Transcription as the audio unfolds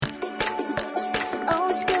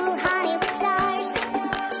school Hollywood stars.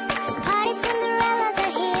 Party Cinderellas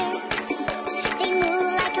are here. They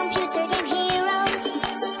move like computer game heroes.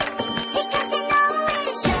 Because they know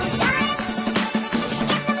it's showtime.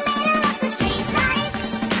 In the middle of the street light.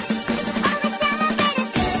 Always celebrate a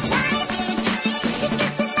good times.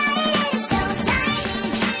 Because tonight is showtime.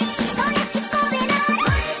 So let's keep moving on.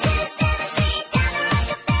 1, 2, 7, 3, down the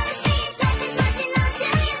Rockefeller Street. Life is marching on.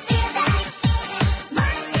 Do you feel that?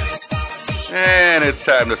 1, 2, 7, 3. And it's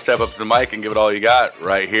time to step up to the mic and give it all you got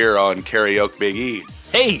right here on Karaoke Big E.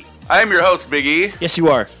 Hey, I am your host, Big E. yes you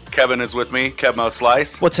are. Kevin is with me, Kevmo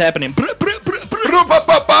Slice. What's happening? It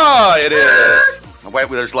is. Wait,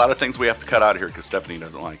 there's a lot of things we have to cut out of here because Stephanie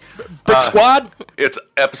doesn't like. Brick Squad? It's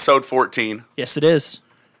episode 14. Yes, it is.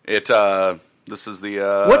 This is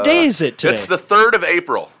the What day is it today? It's the 3rd of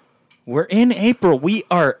April. We're in April. We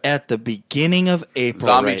are at the beginning of April.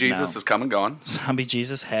 Zombie right Jesus now. is come and gone. Zombie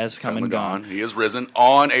Jesus has come and gone. He is risen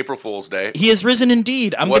on April Fool's Day. He is risen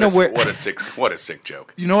indeed. I'm What gonna wear. a sick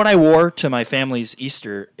joke. You know what I wore to my family's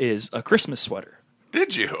Easter is a Christmas sweater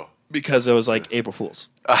Did you? because it was like April Fools.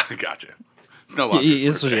 Gotcha. It's no longer.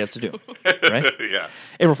 This is what you have to do, right? Yeah.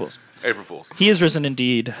 April Fools. April Fools. He is risen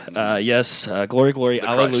indeed. Yes, glory, glory, Christ-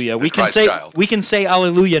 hallelujah. the We can Christ say child. we can say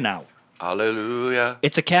hallelujah now. Hallelujah.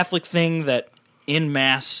 It's a Catholic thing that in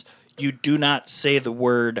Mass you do not say the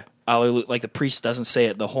word Alleluia. Like the priest doesn't say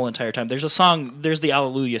it the whole entire time. There's a song. There's the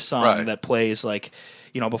Alleluia song Right. that plays like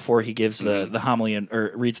before he gives the homily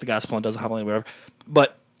or reads the gospel and does the homily, whatever.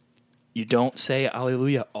 But you don't say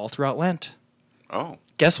Alleluia all throughout Lent. Oh.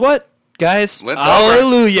 Guess what, guys? Lent's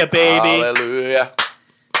Alleluia, baby. Hallelujah.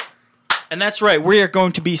 And that's right. We are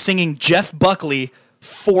going to be singing Jeff Buckley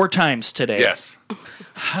 4 times today. Yes.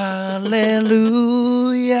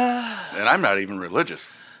 Hallelujah. And I'm not even religious.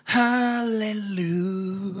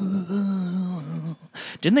 Hallelujah.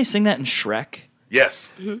 Didn't they sing that in Shrek?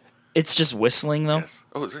 Yes. It's just whistling though. Yes.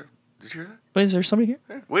 Oh, is there? Did you hear Wait, is there somebody here?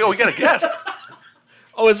 that? We got a guest.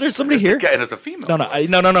 Oh, is there somebody here? And it's a female. No, voice.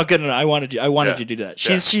 no. Good. No, I wanted you Yeah. to do that.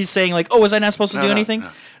 Yeah. She's saying like, oh, was I not supposed to No, do no, anything?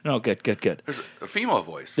 no. No, good. There's a female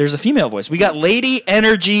voice. There's a female voice. We got Lady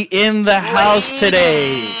Energy in the house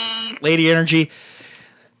today. Lady Energy.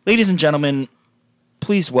 Ladies and gentlemen,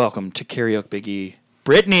 please welcome to Karaoke Big E,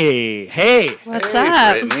 Brittany. Hey. What's Hey,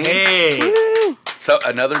 up? Brittany. Hey. So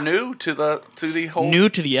another new to the whole New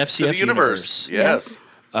to the to FCF the universe. Yes.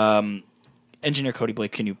 Engineer Cody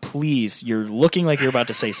Blake, can you please? You're looking like you're about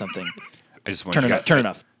to say something. I just want Turn you it guys, up. Turn it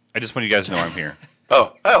off. I just want you guys to know I'm here.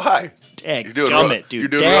 Oh, hi. Dag You're doing gummit, real,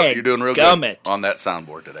 dude. You're doing real Gummit. good on that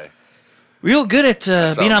soundboard today. Real good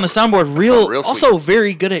at being on the soundboard. real Also sweet.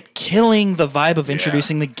 very good at killing the vibe of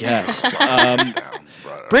introducing the guest.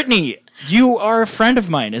 Brittany, you are a friend of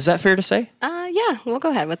mine. Is that fair to say? Yeah, we'll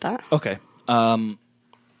go ahead with that. Okay. I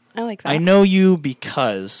like that. I know you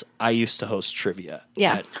because I used to host trivia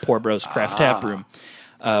Yeah. at Poor Bros Craft Tap Room.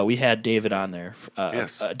 We had David on there.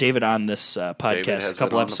 Yes. David on this podcast has a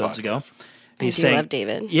couple been on the episodes ago. podcast. I do love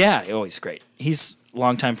David. Yeah, oh, he's great. He's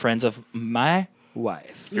longtime friends of my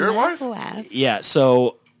wife. Your wife? Wow. Yeah,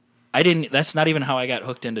 so I didn't. That's not even how I got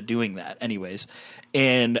hooked into doing that. Anyways,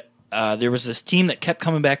 and there was this team that kept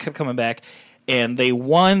coming back, and they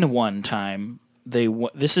won one time.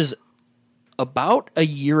 This is about a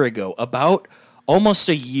year ago, about almost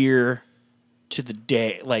a year to the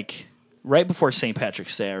day, like right before St.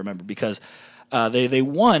 Patrick's Day. I remember because they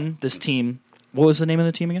won this team. What was the name of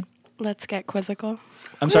the team again? Let's get quizzical.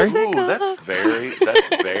 I'm sorry. Ooh, that's very.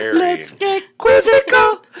 Let's get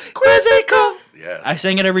quizzical. Yes. I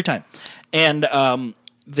sang it every time. And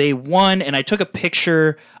they won, and I took a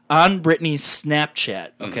picture on Brittany's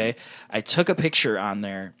Snapchat, okay? I took a picture on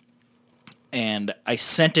there, and I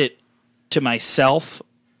sent it to myself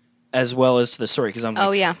as well as to the story, because I'm like,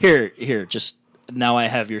 Oh, yeah. here, just now I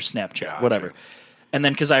have your Snapchat, Gotcha. whatever. And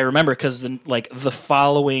then, because I remember, because the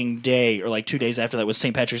following day, or like 2 days after that was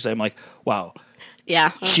St. Patrick's Day, I'm like, wow,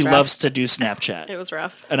 Yeah. it was she rough. loves to do Snapchat. It was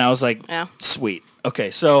rough. And I was like, Yeah. sweet.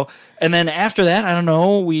 Okay, so, and then after that, I don't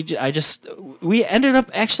know, we ended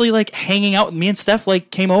up actually like hanging out. Me and Steph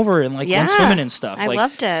like came over and like Yeah. went swimming and stuff. I like,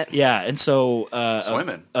 loved it. Yeah, and so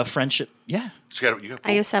Swimming? a friendship. Yeah, You got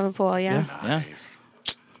I used to have a pool, yeah. yeah. Nice.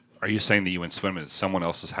 Are you saying that you went swimming at someone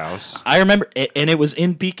else's house? I remember, and it was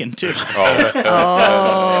in Beacon too.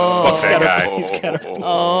 Oh, He's got guy. he's got a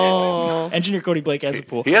Oh. Engineer Cody Blake has a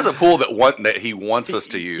pool. He has a pool that he wants us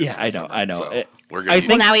to use. Yeah, I know. So we're I gonna use think-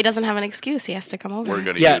 Well, now he doesn't have an excuse. He has to come over. we're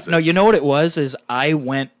gonna Yeah, use it. no, you know what it was is I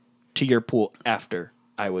went to your pool after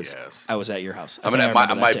I was Yes. at your house.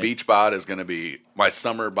 My beach bod is gonna be my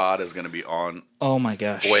summer bod is gonna be on Oh my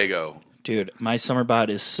gosh. fuego Dude, my summer bod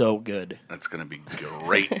is so good. That's gonna be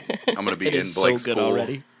great. I'm gonna be It in is so Blake's good pool.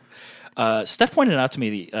 already. Steph pointed out to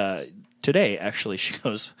me today, actually, she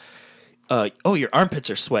goes, oh, your armpits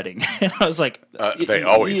are sweating. And I was like, They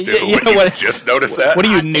always do. yeah, What, you what- just noticed that? what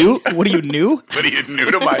are you new? What are you new? What are you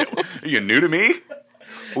new to my? Are you new to me?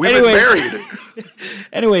 We've been Anyways. married.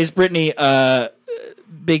 Anyways, Brittany,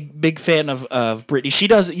 big fan of Brittany.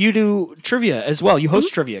 You do trivia as well. You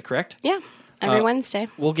host trivia, correct? Yeah. Every Wednesday.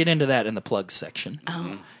 We'll get into that in the plugs section.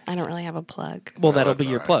 Oh, I don't really have a plug. Well, that'll that's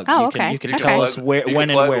be your all plug. Oh, you can, okay. you can You tell can us where, You can when,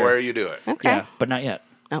 and plug where. where you do it. Okay. Yeah, but not yet.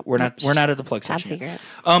 Oh, We're not at the plug Top section. secret.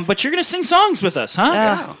 But you're gonna sing songs with us, huh?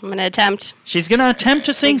 Ugh, I'm gonna attempt. She's gonna attempt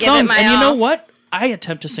to sing Give it songs, my and you know all. what? I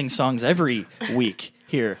attempt to sing songs every week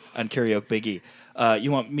here on Karaoke Biggie.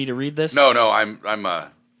 You want me to read this? No, I'm.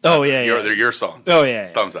 Oh yeah, They're your song. Oh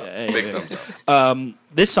yeah. Thumbs up. Yeah, Big yeah. thumbs up.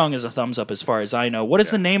 This song is a thumbs up as far as I know. What is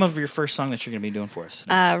the name of your first song that you're gonna be doing for us?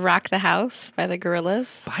 Rock the House by the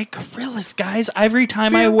Gorillas. By Gorillaz, guys. Every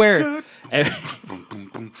time I wear good.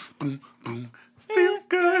 Feel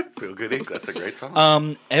good. Feel good Inc. That's a great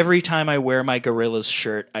song. every time I wear my Gorillaz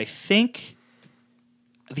shirt, I think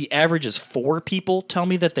the average is 4 people tell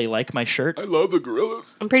me that they like my shirt. I love the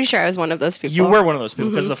Gorillas. I'm pretty sure I was one of those people. You were one of those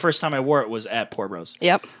people because the first time I wore it was at Poor Bros.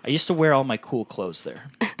 Yep. I used to wear all my cool clothes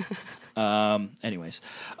there. Anyways,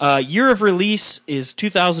 year of release is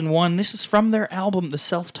 2001. This is from their album, the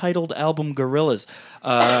self-titled album Gorillaz.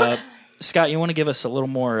 Scott, you want to give us a little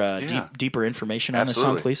more deeper information on this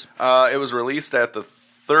song, please? It was released at the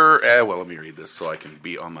third. Well, let me read this so I can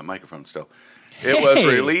be on my microphone still. It was Hey!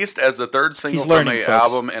 released as the third single He's from learning, the folks.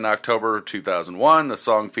 album in October 2001. The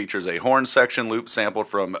song features a horn section loop sampled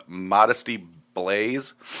from Modesty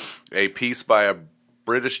Blaze, a piece by a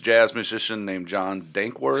British jazz musician named John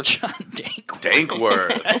Dankworth. John Dankworth.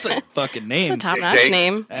 Dankworth. That's a fucking name. It's a top-notch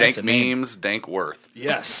name. That's Dank a name. memes, Dankworth.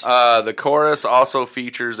 Yes. The chorus also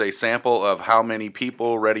features a sample of How Many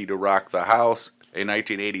People Ready to Rock the House, a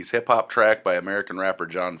 1980s hip-hop track by American rapper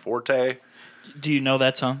John Forte. Do you know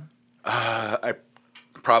that song? I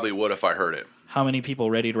probably would if I heard it. How many people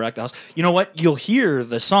ready to rock the house? You know what? You'll hear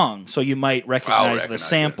the song, so you might recognize the recognize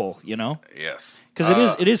sample. You know, Yes. because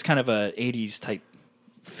it is kind of a '80s type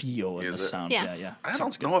feel in the Is it? sound. Yeah. Yeah. I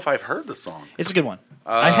don't know if I've heard the song. It's a good one.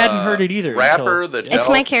 I hadn't heard it either. Rapper, until, the It's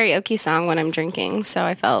my karaoke song when I'm drinking, so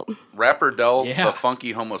I felt Rapper Del, Yeah. the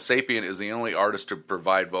funky Homo sapien, is the only artist to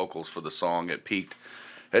provide vocals for the song. It peaked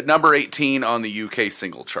at number 18 on the UK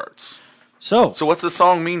single charts. So So what's the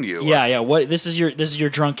song mean to you? yeah. What this is your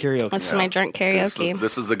drunk karaoke. this is my drunk This karaoke.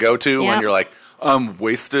 is the go-to Yeah. when you're like, I'm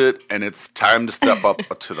wasted and it's time to step up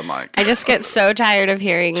to the mic. I just get so tired of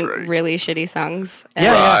hearing Right. really shitty songs at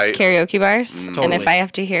Yeah. Right. karaoke bars. And Totally. if I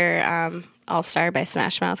have to hear All Star by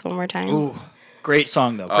Smash Mouth one more time, Ooh, great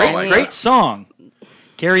song though. my Great God. song.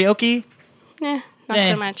 Karaoke. not Eh.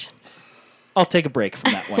 so much. I'll take a break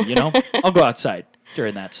from that one. You know, I'll go outside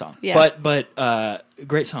during that song. Yeah. But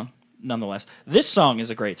great song nonetheless. This song is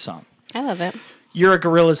a great song. I love it. You're a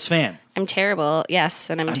Gorillaz fan. I'm terrible, yes,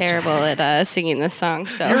 and I'm terrible at singing this song.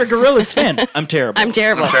 So You're a Gorillaz fan. I'm terrible. I'm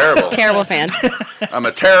terrible. terrible. Terrible fan. I'm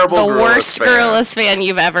a terrible The Gorillaz worst fan. Gorillaz fan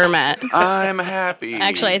you've ever met. I'm happy.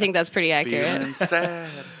 Actually, I think that's pretty accurate. feeling sad.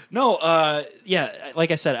 No, yeah,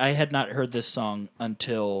 like I said, I had not heard this song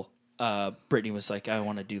until Brittany was like, I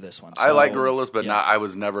want to do this one. I So, like Gorillaz, but yeah. not. I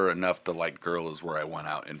was never enough to like Gorillaz where I went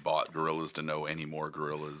out and bought Gorillaz to know any more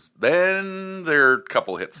Gorillaz. Then there are a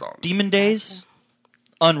couple hit songs. Demon Days,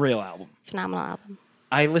 unreal album. Phenomenal album.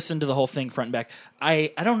 I listened to the whole thing front and back.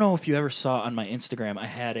 I don't know if you ever saw on my Instagram. I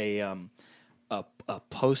had a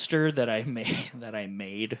poster that I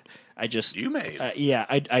made. I just You made? yeah.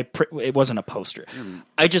 It wasn't a poster.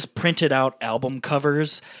 I just printed out album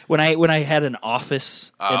covers when I had an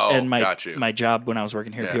office and my got you. my job when I was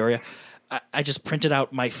working here in Yeah. Peoria. I just printed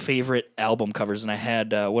out my favorite album covers, and I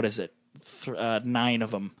had 9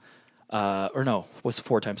 of them. Or no, what's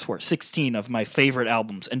 4 times 4? 16 of my favorite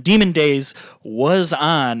albums. And Demon Days was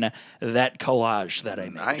on that collage that I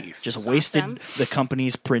made. Nice. Just wasted Awesome. the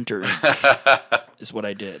company's printer ink is what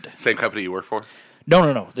I did. Same company you work for?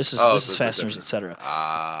 No. This is Oh, this so is it's Fasteners, different.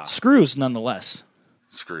 etc. Screws nonetheless,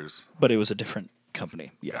 Screws. but it was a different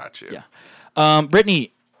company. Yeah. Got you. Yeah.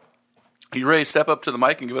 Brittany, Are you ready to step up to the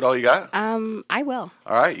mic and give it all you got? I will.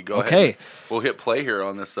 All right, you go ahead. Okay. We'll hit play here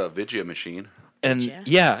on this Vigia machine. and Yeah.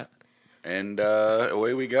 yeah, And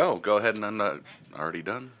away we go. Go ahead and already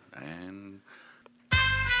done. And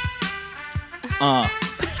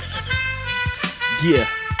yeah.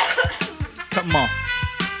 Come on.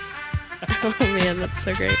 Oh man, that's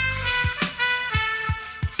so great.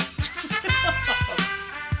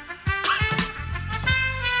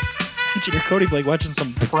 Engineer Cody Blake watching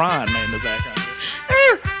some prawn in the background.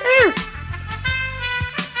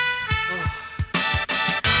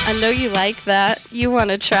 I know you like that. You want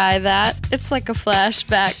to try that. It's like a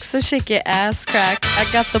flashback, so shake your ass crack. I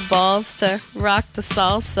got the balls to rock the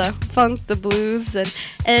salsa, funk the blues, and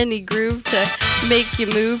any groove to make you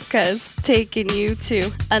move, 'cause taking you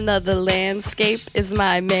to another landscape is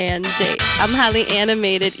my mandate. I'm highly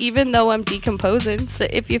animated, even though I'm decomposing. So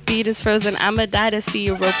if your feet is frozen, I'ma die to see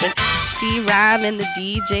you roping. See rhyme and the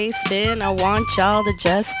DJ spin, I want y'all to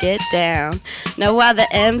just get down. Now while the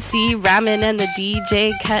MC rhyming and the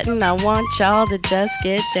DJ cutting, I want y'all to just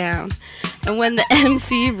get down. And when the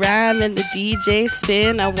MC rhyme and the DJ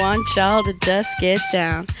spin, I want y'all to just get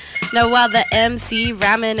down. Now while the MC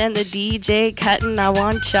rhyming and the DJ cutting, I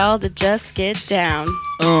want y'all to just get down.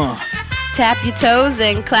 Tap your toes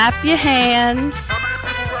and clap your hands.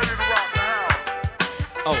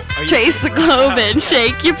 Oh, are you Trace the globe and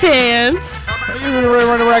shake your pants. Are you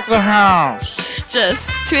ready to wreck the house?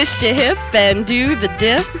 Just twist your hip and do the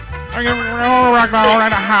dip. Are you ready to wreck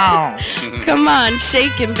the house? Come on,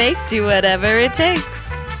 shake and bake, do whatever it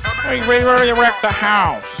takes. Are you ready to wreck the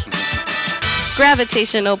house?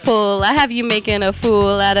 Gravitational pull, I have you making a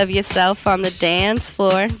fool out of yourself on the dance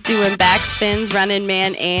floor. Doing backspins, running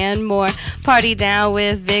man and more. Party down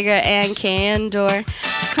with vigor and candor.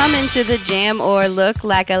 Come into the jam or look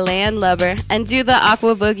like a landlubber. And do the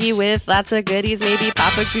aqua boogie with lots of goodies. Maybe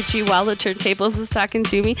Papa Gucci while the turntables is talking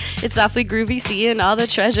to me. It's awfully groovy seeing all the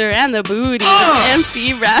treasure and the booty.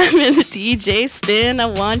 MC rhyme and the DJ spin, I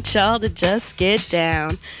want y'all to just get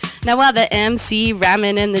down. Now while the MC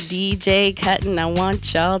rhyming and the DJ cutting, I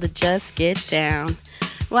want y'all to just get down.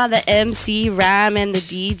 While the MC rhyme and the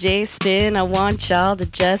DJ spin, I want y'all to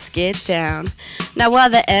just get down. Now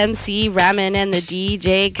while the MC rhyming and the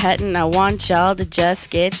DJ cutting, I want y'all to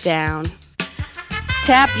just get down.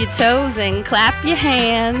 Tap your toes and clap your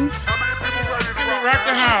hands. Wreck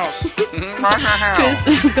the house. Twist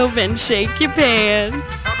and go and shake your pants.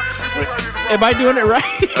 Am I doing it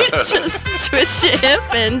right? Just twist your hip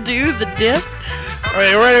and do the dip. Are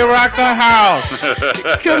you ready to rock the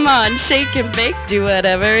house? Come on, shake and bake, do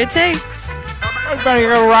whatever it takes. Everybody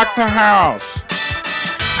gonna rock the house.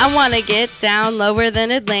 I wanna get down lower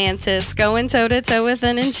than Atlantis, going toe to toe with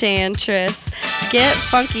an enchantress. Get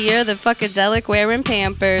funkier than Funkadelic wearing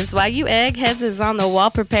Pampers, while you eggheads is on the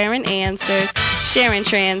wall preparing answers. Sharing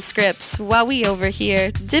transcripts while we over here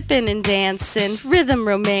dipping and dancing, rhythm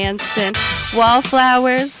romancing.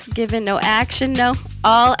 Wallflowers, giving no action, no.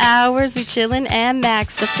 All hours we chillin' and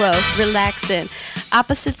max the flow, relaxing.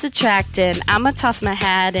 Opposites attracting. I'ma toss my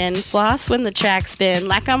hat in, floss when the track spin,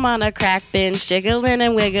 like I'm on a crack binge, jiggling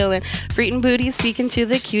and wiggling. Freetin' booty speaking to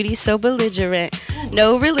the cutie so belligerent.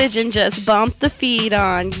 No religion, just bump the feet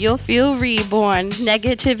on. You'll feel reborn.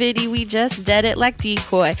 Negativity, we just dead it like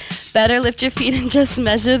decoy. Better lift your feet and just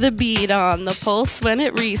measure the beat on the pulse when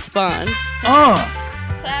it respawns.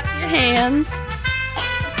 Clap your hands.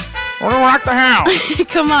 We're gonna rock the house.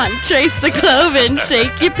 Come on, trace the globe and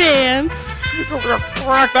shake your pants.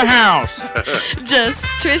 Rock the house. Just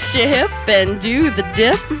twist your hip and do the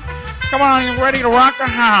dip. Come on, you ready to rock the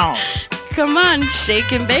house? Come on,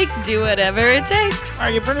 shake and bake, do whatever it takes. Are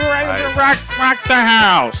you ready Nice. to rock the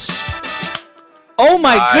house? Oh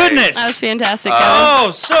my Nice. goodness! That was fantastic, Kevin.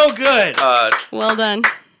 Oh, so good. Well done.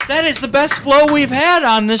 That is the best flow we've had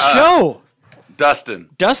on this show. Dustin.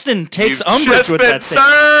 Dustin takes You've umbrage just with been that thing.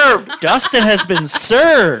 served. Dustin has been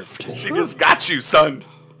served. She just got you, son.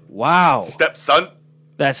 Wow. Stepson.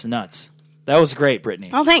 That's nuts. That was great, Brittany.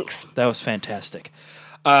 Oh, thanks. That was fantastic.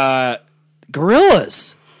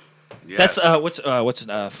 Gorillas. Yes. That's Del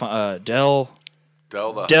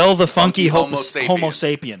the funky Homo Homo sapien.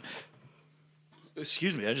 sapien.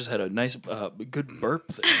 Excuse me, I just had a nice good burp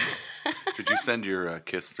thing. Could you send your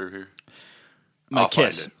kiss through here? My I'll find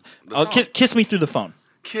kiss. it. The Oh, song. kiss me through the phone.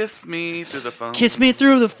 Kiss me through the phone. Kiss me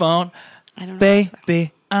through the phone, I don't know. that song.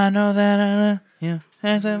 baby. I know that I love you.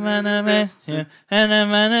 Yes. Oh,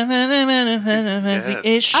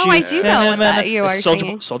 I do know what that you are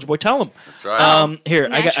singing. Soldier Boy, tell him. That's right. Here,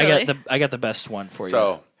 naturally. I got the best one for you.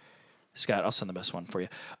 So, Scott, I'll send the best one for you.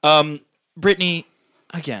 Brittany,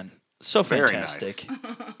 again, so Very nice. fantastic.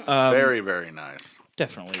 very, very nice.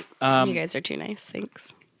 Definitely. You guys are too nice.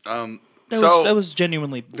 Thanks. That was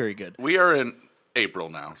genuinely very good. We are in April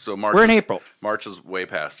now, so March. We're in April. March is way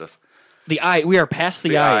past us. We are past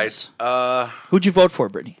the eyes. Who'd you vote for,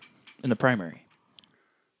 Brittany, in the primary?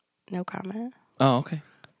 No comment. Oh, okay.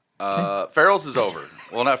 Farrell's is over.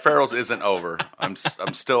 Well, not Farrell's isn't over. I'm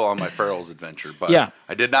still on my Farrell's adventure, but Yeah.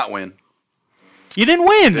 I did not win. You didn't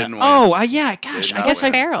win. Didn't win. Oh, yeah. Gosh, Did I not guess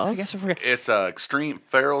win. Farrell's. I guess I forgot. It's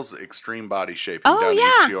Farrell's Extreme Body Shaping Oh down in yeah.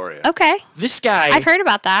 East Peoria. Okay. This guy. I've heard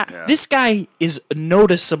about that. Yeah. This guy is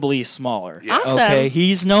noticeably smaller. Yeah. Awesome. Okay,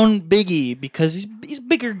 he's known Biggie because he's a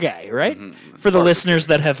bigger guy, right? For the Part of listeners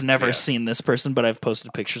that have never Yes. seen this person, but I've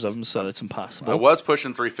posted pictures of him, so it's impossible. I was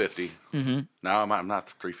pushing 350. Mm-hmm. Now I'm not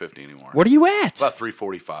 350 anymore. What are you at? About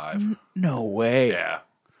 345. No way, Yeah.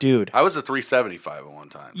 dude. I was at 375 at one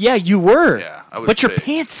time. Yeah, you were. Yeah, I was but your big.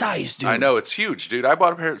 pant size, dude. I know it's huge, dude. I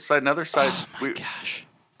bought a pair of another size. Gosh.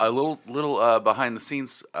 A little behind the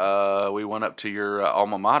scenes. We went up to your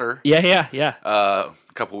alma mater Yeah. a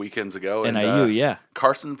couple weekends ago. And, NIU, yeah.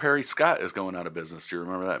 Carson Perry Scott is going out of business. Do you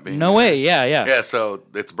remember that being? No there? way. Yeah. Yeah, so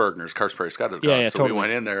it's Bergner's. Carson Perry Scott is gone. Yeah, so totally. we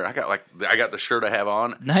went in there. I got the shirt I have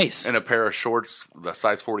on. Nice. And a pair of shorts, the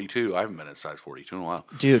size 42. I haven't been in size 42 in a while.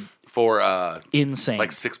 Dude, For insane.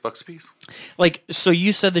 like $6 a piece. Like, so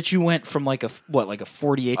you said that you went from like a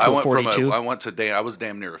 48 to I a went 42? I went to I was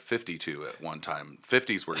damn near a 52 at one time.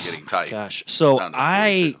 50s were getting tight. Gosh. So Down to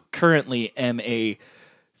I 42. currently am a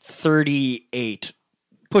 38,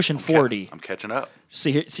 pushing 40. I'm catching up.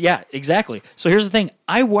 Yeah, exactly. So here's the thing.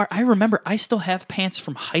 I remember I still have pants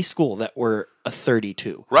from high school that were a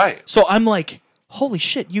 32. Right. So I'm like, holy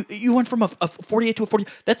shit, you went from a 48 to a 40.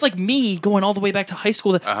 That's like me going all the way back to high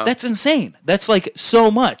school. That's insane. That's like so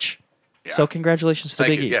much. Yeah. So congratulations to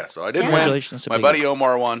Thank Biggie. you. Yeah, so I didn't Congratulations win. to My Biggie. buddy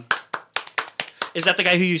Omar won. Is that the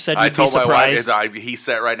guy who you said I you'd be told my surprised? wife, he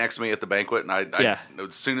sat right next to me at the banquet, and Yeah.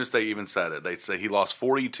 as soon as they even said it, they'd say he lost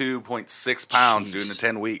 42.6 pounds Jeez. during the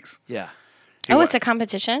 10 weeks. Yeah. Oh, went- it's a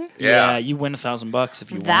competition? Yeah, you win $1,000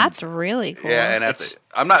 if you win. That's really cool. Yeah, and It's-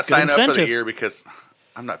 I'm not it's good signing up for the incentive. year because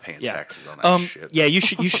I'm not paying Yeah. taxes on that shit. Yeah, you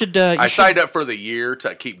should. I signed up for the year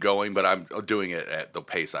to keep going, but I'm doing it at the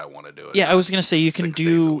pace I want to do it. Yeah, I was gonna say you can 6 days a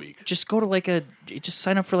do. week. Just go to just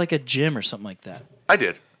sign up for like a gym or something like that. I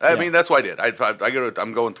did. I Yeah. mean, that's what I did.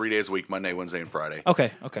 I'm going 3 days a week, Monday, Wednesday, and Friday.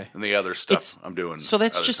 Okay. And the other stuff It's- I'm doing. So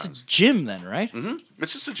that's other just times. a gym then, right? Mm-hmm.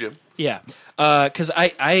 It's just a gym. Yeah. Because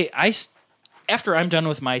after I'm done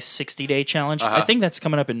with my 60-day challenge, I think that's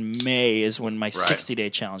coming up in May is when my 60-day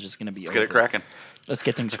challenge is going to be over. Let's get it cracking. Let's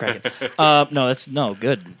get things cracking. No,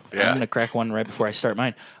 good. Yeah. I'm gonna crack one right before I start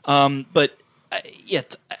mine. But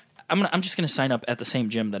I'm just gonna sign up at the same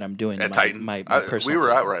gym that I'm doing At my, Titan. my We personal. were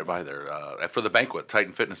thing. out right by there for the banquet.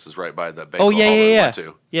 Titan Fitness is right by the banquet Oh hall yeah, that we yeah, went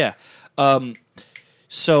to. yeah.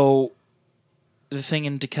 So the thing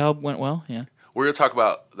in DeKalb went well. Yeah. We're gonna talk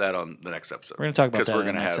about that on the next episode. We're gonna talk about 'Cause that we're in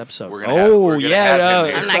the gonna next have- episode. we're gonna have- we're gonna have him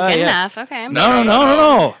here. I'm it's, not good yeah. enough. Okay. I'm No,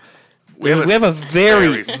 no. We have a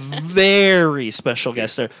very, very- very special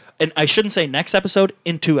guest there, and I shouldn't say next episode.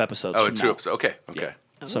 In 2 episodes. Oh, from in 2 now. episodes. Okay.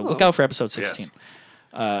 So look out for episode 16.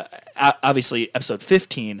 Obviously, episode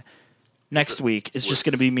 15 next week is just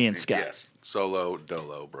going to be me and Scott. Yes. Solo,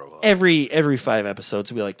 dolo, bro. Every 5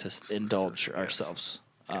 episodes, we like to indulge ourselves.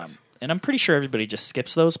 And I'm pretty sure everybody just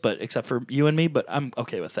skips those, but except for you and me. But I'm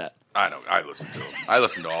okay with that. I know. I listen to them. I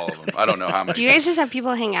listen to all of them. I don't know how many. Do you guys just have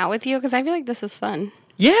people hang out with you? Because I feel like this is fun.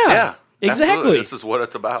 Yeah, Yeah. exactly. Absolutely. This is what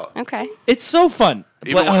it's about. Okay. It's so fun.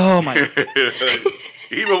 Even But- when- oh my!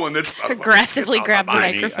 Even when this Aggressively grab the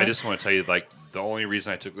Brittany, microphone. I just want to tell you, like, the only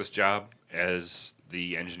reason I took this job as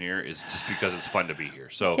the engineer is just because it's fun to be here.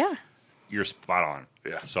 So Yeah. you're spot on.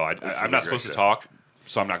 Yeah. So This is I'm a not great supposed to show. talk,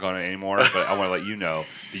 so I'm not going to anymore. But I want to let you know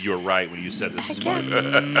that you were right when you said this is fun.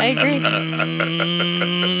 I agree.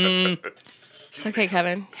 It's okay,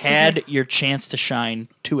 Kevin. Had your chance to shine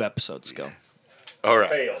 2 episodes ago. All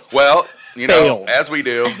right. Well, you know, Failed. as we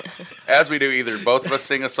do, either both of us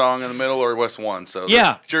sing a song in the middle or just one. So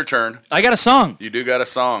Yeah. it's your turn. I got a song. You do got a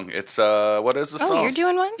song. It's what is the Oh, song? you're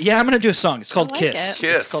doing one? Yeah, I'm gonna do a song. It's called like Kiss. it.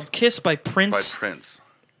 Kiss. It's called Kiss by by Prince Prince.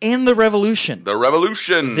 and the Revolution. The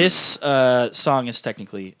Revolution. This song is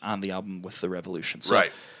technically on the album with the Revolution. So,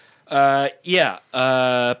 right.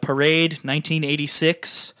 Parade,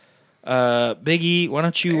 1986. Biggie, why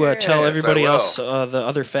don't you tell Yes, I everybody will. else the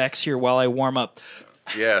other facts here while I warm up?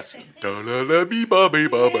 Yes.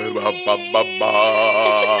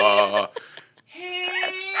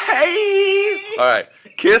 Hey. All right.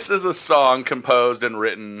 Kiss is a song composed,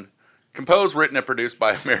 written, and produced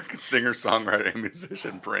by American singer, songwriter, and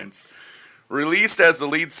musician Prince. Released as the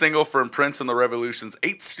lead single from Prince and the Revolution's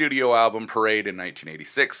 8th studio album, Parade, in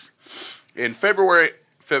 1986. In February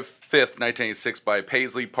 5th, 1986, by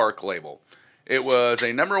Paisley Park label. It was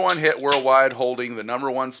a #1 hit worldwide, holding the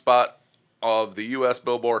 #1 spot of the U.S.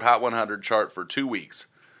 Billboard Hot 100 chart for 2 weeks.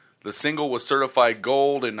 The single was certified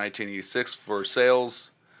gold in 1986 for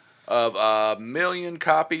sales of 1 million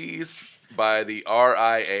copies by the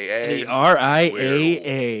RIAA. The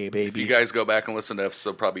RIAA, baby. If you guys go back and listen to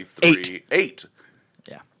episode probably 8,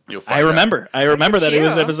 You'll find I out. remember. I remember that it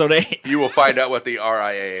was you. episode 8. You will find out what the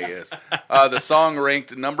RIAA is. The song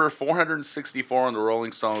ranked number 464 on the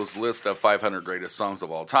Rolling Stones list of 500 greatest songs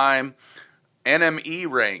of all time. NME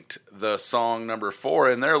ranked the song number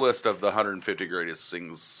 4 in their list of the 150 greatest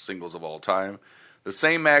singles of all time. The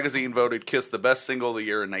same magazine voted Kiss the best single of the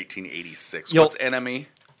year in 1986. Yo- What's NME?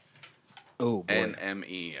 Oh, boy.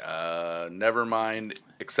 NME. Nevermind,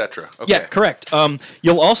 etc. Okay. Yeah, correct.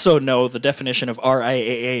 You'll also know the definition of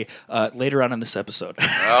RIAA later on in this episode.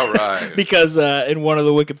 All right. Because in one of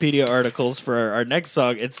the Wikipedia articles for our next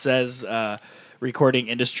song, it says Recording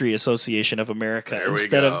Industry Association of America There we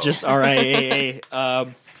instead go. of just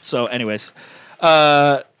RIAA. So, anyways,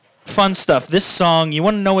 fun stuff. This song, you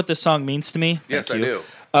want to know what this song means to me? Yes, I Thank you.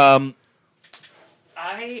 do.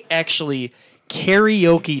 I actually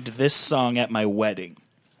karaoke'd this song at my wedding.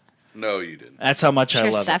 No, you didn't. That's how much I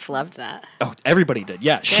Sure, love Steph it. loved that. Oh, everybody did.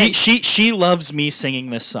 Yeah, Good. she loves me singing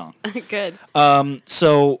this song. Good.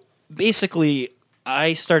 So basically,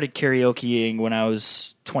 I started karaokeing when I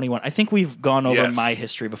was 21. I think we've gone over Yes. my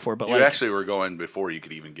history before, but You like, actually were going before you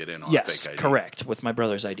could even get in on yes, Fake ID. correct, with my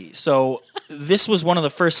brother's ID. So this was one of the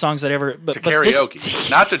first songs that ever but To but this- karaoke.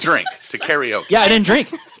 Not to drink. To karaoke. yeah, I didn't drink.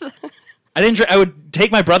 I didn't drink. I would take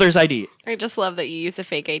my brother's ID. I just love that you use a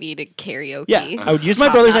fake ID to karaoke. Yeah, I would use my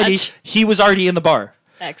Top brother's ID. notch. He was already in the bar.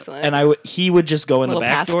 Excellent. And he would just go in the Little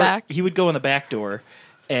back pass door. back? He would go in the back door,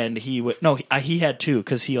 and he would he had two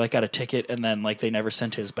because he like got a ticket and then like they never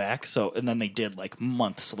sent his back. So and then they did like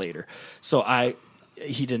months later. So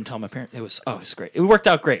he didn't tell my parents. It was great. It worked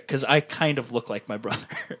out great because I kind of look like my brother.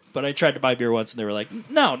 But I tried to buy beer once and they were like,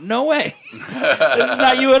 no way, this is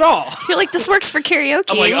not you at all. You're like, this works for karaoke.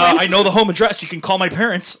 I'm like, I know the home address. You can call my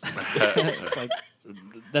parents. It's like,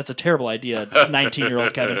 that's a terrible idea,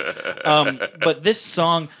 19-year-old Kevin. But this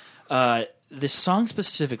song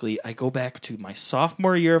specifically, I go back to my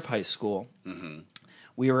sophomore year of high school. Mm-hmm.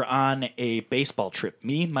 We were on a baseball trip.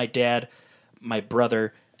 Me, my dad, my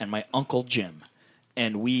brother, and my Uncle Jim.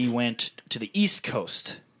 And we went to the East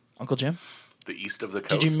Coast. Uncle Jim? The east of the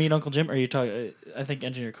coast. Did you meet Uncle Jim? Or are you talking? I think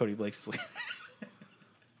Engineer Cody Blake's.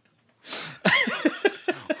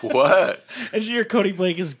 What? Engineer Cody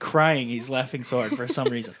Blake is crying. He's laughing so hard for some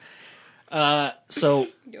reason. So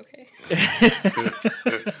You okay?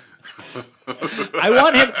 I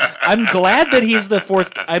want him. I'm glad that he's the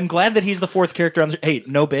fourth. I'm glad that he's the fourth character on the. Hey,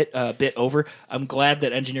 no bit over. I'm glad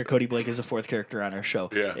that Engineer Cody Blake is the fourth character on our show.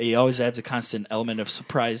 Yeah. He always adds a constant element of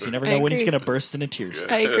surprise. You never I know when he's agree. going to burst into tears.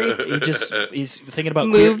 I agree. He's thinking about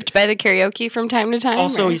Moved by the karaoke from time to time.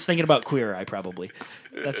 Also, or- he's thinking about Queer Eye, probably.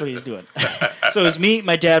 That's what he's doing. So it was me,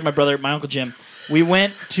 my dad, my brother, my Uncle Jim. We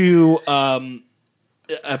went to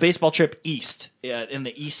a baseball trip east, in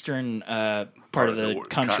the eastern part of the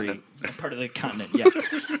country. continent. Part of the continent, yeah.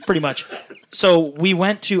 Pretty much. So we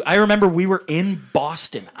went to, I remember we were in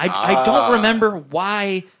Boston. I don't remember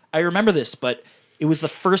why I remember this, but it was the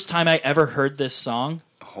first time I ever heard this song.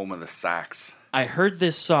 Home of the sax. I heard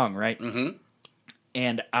this song, right? Mm-hmm.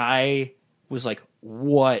 And I was like,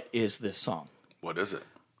 what is this song? What is it?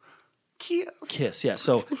 Kiss, yeah.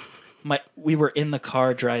 So we were in the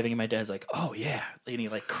car driving, and my dad's like, "Oh yeah," and he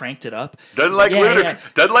like cranked it up. Doesn't He's like "Yeah, Ludacris. yeah."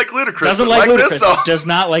 Doesn't like Ludacris. Doesn't but like this Ludacris. song. Does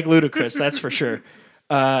not like Ludacris. That's for sure.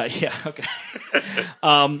 Yeah. Okay.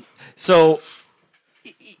 So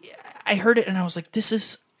I heard it, and I was like, "This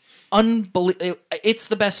is unbelievable! It's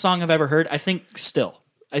the best song I've ever heard." I think still.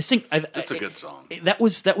 It's a good song. That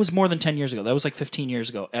was more than 10 years ago. That was like 15 years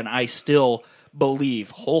ago, and I still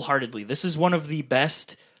believe wholeheartedly this is one of the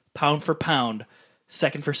best pound for pound,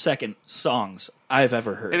 second for second songs I've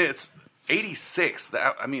ever heard. And it's 86.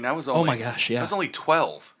 I was only. Oh my gosh, yeah. I was only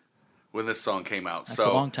 12 when this song came out. That's a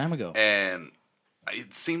long time ago. And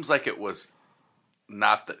it seems like it was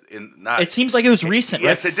not It seems like it was recent.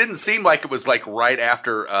 Yes, right? it didn't seem like it was like right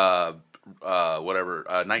after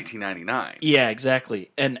 1999. Yeah,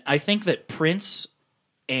 exactly. And I think that Prince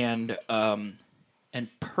and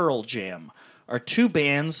Pearl Jam are two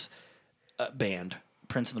bands.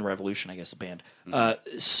 Prince and the Revolution, I guess, band.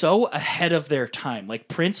 So ahead of their time. Like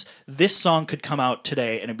Prince, this song could come out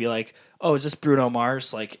today and it'd be like, oh, is this Bruno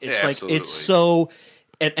Mars? Like it's Yeah, like absolutely. it's so.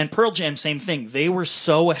 And Pearl Jam, same thing. They were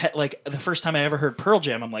so ahead. Like the first time I ever heard Pearl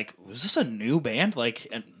Jam, I'm like, was this a new band? Like,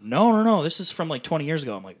 and no, this is from like 20 years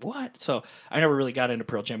ago. I'm like, what? So I never really got into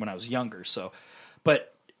Pearl Jam when I was younger. So,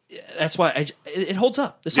 but that's why it holds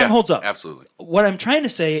up. The song holds up. Absolutely. What I'm trying to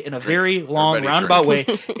say in a very long Everybody roundabout way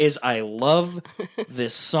is I love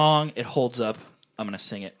this song. It holds up. I'm going to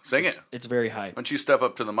sing it. Sing it. It's very high. Why don't you step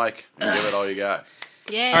up to the mic and give it all you got?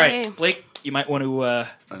 Yay. All right, Blake, you might want to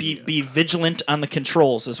be vigilant on the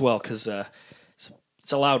controls as well because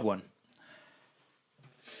it's a loud one.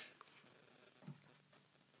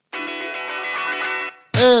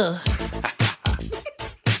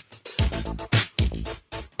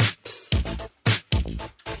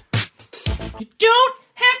 You don't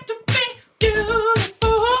have to be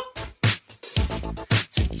beautiful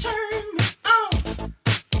to turn me on.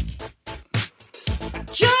 I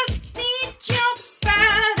just need your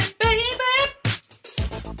body, baby,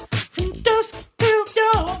 from dusk till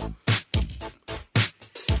dawn.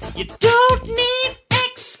 You don't need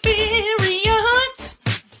experience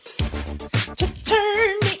to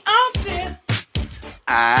turn me on, dear.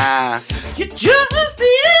 You just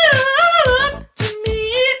feel up to me.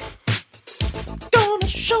 Gonna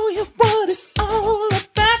show you what it's all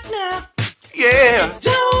about now. Yeah.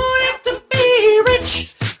 Don't have to be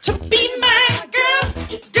rich to be my girl.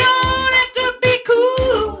 You don't have to be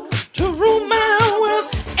cool to rule my world.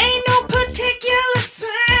 Ain't no particular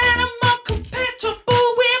sign I'm more compatible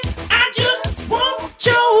with. I just want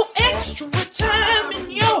your extra time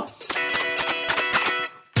and your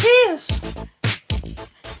kiss.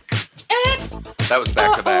 That was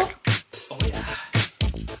back to back. Oh yeah.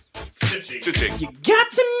 Cha-ching. You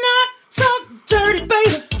got to not talk dirty,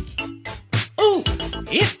 baby. Ooh,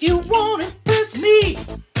 if you wanna impress me,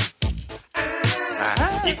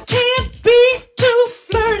 you can't be too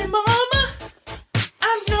flirty, mama.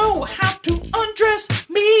 I know how to undress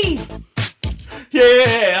me.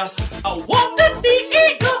 Yeah, I want to be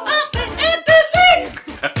equal up and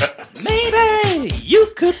empathy. Maybe you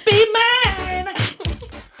could be mine.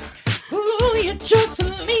 Ooh, you just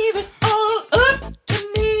leave it all up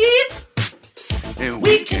to me. And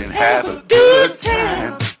we can have a good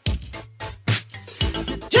time.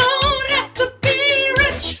 You don't have to be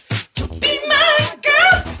rich to be my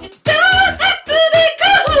girl. You don't have to be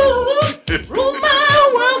cool. Rule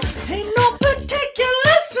my world. Ain't no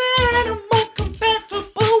particular sign I'm more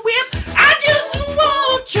compatible with. I just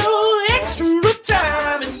want your extra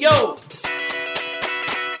time and your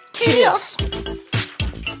kiss.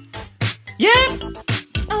 Yeah.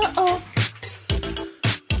 Uh-oh.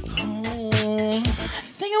 Oh, I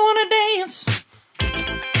think I wanna dance.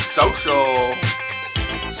 Social.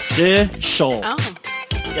 Social. Oh,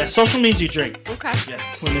 Yeah, social means you drink. okay. Yeah,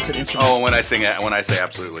 when it's an instrument. Oh, when I say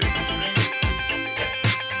absolutely.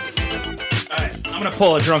 All right, I'm gonna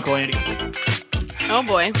pull a Drunkle Andy. Oh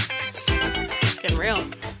boy. It's getting real.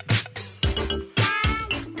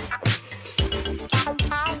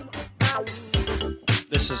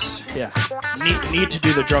 This is need to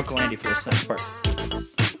do the Drunkle Andy for this next part.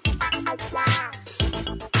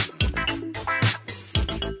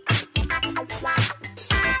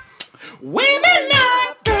 Women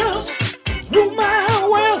not girls rule my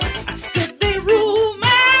world. I said they rule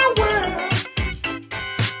my world.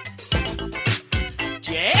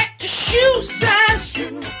 Check your shoe size,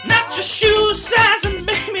 not your shoe size, and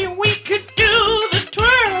maybe we could do the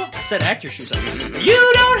twirl. I said act your shoe size.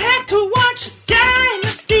 You don't have to watch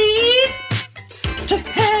Dynasty to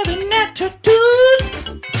have an attitude.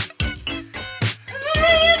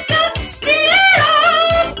 You just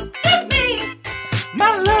feel to me.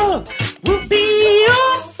 My love will be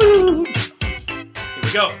your food. Here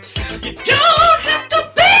we go. You don't have to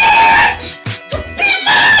be rich to be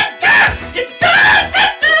my girl. You don't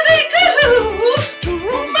have to be cool to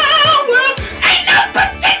rule my world. Ain't no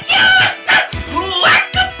particular sign who I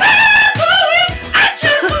could babble with. I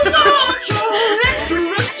just want your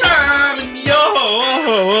extra time and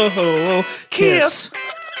your kiss.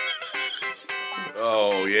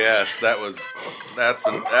 Oh yes, that's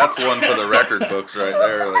one for the record books right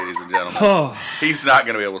there, ladies and gentlemen. Oh, He's not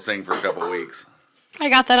going to be able to sing for a couple of weeks. I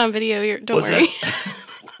got that on video. Don't worry.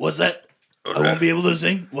 what's that? I won't be able to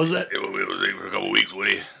sing. What's that? He won't be able to sing for a couple of weeks, would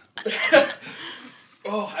he?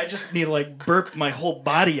 Oh, I just need to burp my whole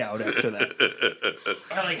body out after that.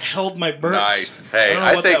 I held my burps. Nice. Hey, I don't know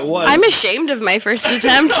I what think- that was. I'm ashamed of my first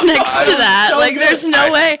attempt next to that. so Like, good. there's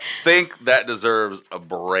no way. I think that deserves a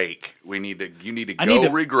break. You need to I need to-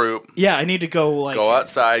 regroup, Yeah, I need to go go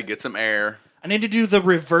outside, get some air. I need to do the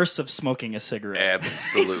reverse of smoking a cigarette.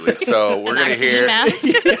 Absolutely. So we're gonna Oxygen mask.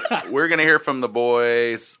 we're gonna hear from the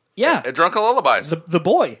boys Yeah, at Drunken Lullabies. the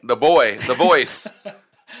boy. The voice.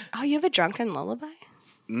 Oh, you have a drunken lullaby?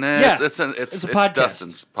 Nah, Yeah, it's it's a podcast.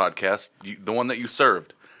 Dustin's podcast, the one that you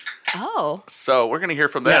served. Oh. So we're gonna hear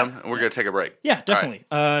from them, and we're gonna take a break. Yeah, All definitely.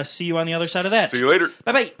 See you on the other side of that. See you later.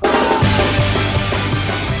 Bye bye.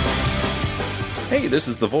 Hey, this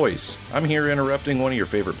is The Voice. I'm here interrupting one of your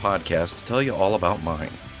favorite podcasts to tell you all about mine.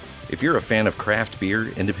 If you're a fan of craft beer,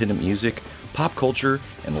 independent music, pop culture,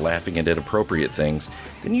 and laughing at inappropriate things,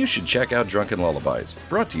 then you should check out Drunken Lullabies,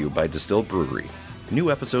 brought to you by Distilled Brewery.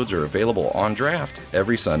 New episodes are available on draft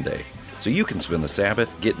every Sunday, so you can spend the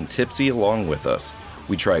Sabbath getting tipsy along with us.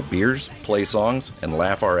 We try beers, play songs, and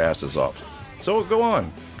laugh our asses off. So go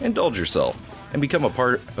on, indulge yourself, and become a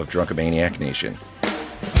part of Drunkomaniac Nation.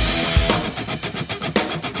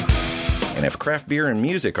 And if craft beer and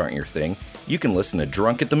music aren't your thing, you can listen to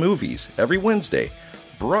Drunk at the Movies every Wednesday,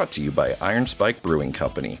 brought to you by Iron Spike Brewing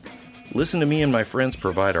Company. Listen to me and my friends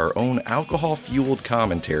provide our own alcohol-fueled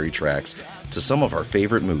commentary tracks to some of our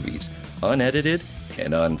favorite movies, unedited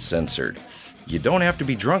and uncensored. You don't have to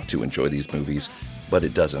be drunk to enjoy these movies, but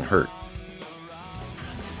it doesn't hurt.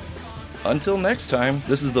 Until next time,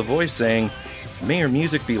 this is The Voice saying, may your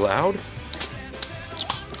music be loud,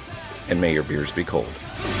 and may your beers be cold.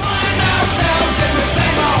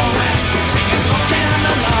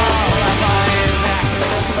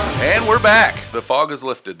 And we're back. The fog is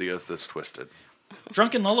lifted. The earth is twisted.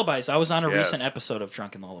 Drunken Lullabies. I was on a Yes. recent episode of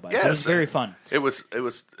Drunken Lullabies. Yes. It was very fun.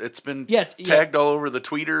 It's been Yeah, tagged all over the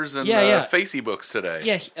tweeters and Facebooks today.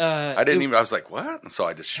 Yeah, I didn't even. I was like, what? And so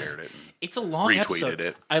I just shared it. And It's a long retweeted episode.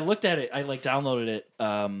 it. I looked at it. I downloaded it.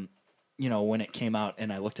 When it came out,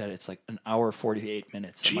 and I looked at it. It's like an hour 48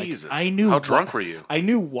 minutes. I'm like, Jesus. I knew. How drunk were you? I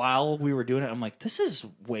knew while we were doing it. I'm like, this is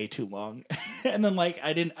way too long. And then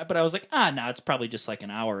I didn't. But I was like, no, it's probably just like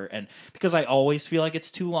an hour. And because I always feel like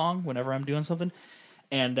it's too long whenever I'm doing something,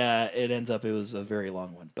 and it ends up it was a very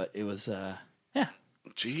long one. But it was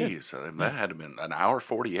Jeez, that had to been an hour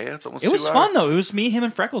 48. That's almost. It 2 was hours. fun though. It was me, him,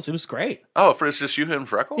 and Freckles. It was great. Oh, for it's just you and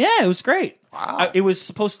Freckles. Yeah, it was great. Wow. It was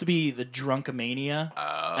supposed to be the Drunkamania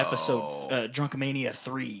episode, Drunkamania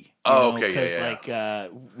 3. Oh, okay, Because yeah.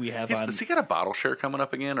 we have Does he got a bottle share coming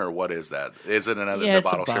up again, or what is that? Is it another yeah, the it's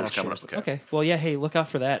bottle a bottle share's coming shares. up? Okay. Well, yeah. Hey, look out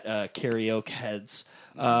for that, karaoke heads.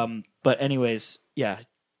 But anyways, yeah.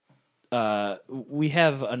 We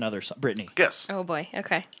have another song. Brittany, Yes. Oh boy.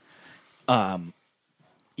 Okay.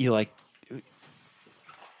 you like?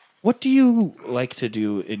 What do you like to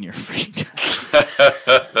do in your free time?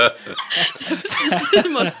 This is the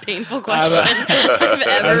most painful question I've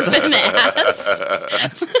ever been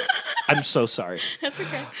asked. I'm so sorry. That's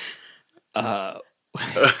okay.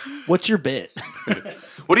 What's your bit?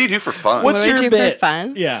 What do you do for fun? What's What do I your do for bit?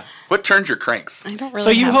 fun? Yeah. What turns your cranks? I don't really. So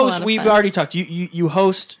you have a host. lot of We've fun. already talked. You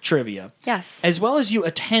host trivia. Yes. As well as you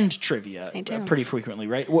attend trivia I do. pretty frequently,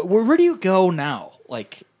 right? Where do you go now?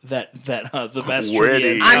 Like the best Where trivia do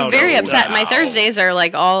in you town. I'm very go upset. My now? Thursdays are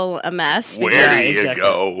like all a mess. Where because do you exactly.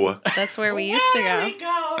 go? That's where we used to go.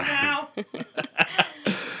 go now.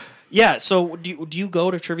 Yeah. So do you go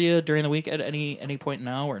to trivia during the week at any point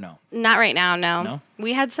now or no? Not right now. No. No?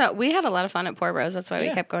 We had a lot of fun at Poor Bros. That's why we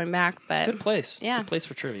Yeah. kept going back. But Good place. It's Yeah. a good place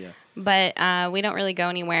for trivia. But we don't really go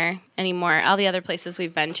anywhere anymore. All the other places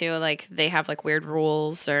we've been to, like they have like weird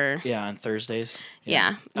rules or Yeah, on Thursdays.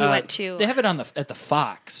 yeah. We went to They have it at the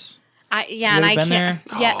Fox. and ever I been can't. there?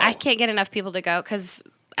 Yeah, Oh. I can't get enough people to go because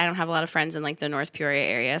I don't have a lot of friends in like the North Peoria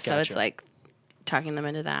area, so it's Gotcha. like talking them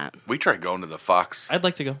into that. We tried going to the Fox I'd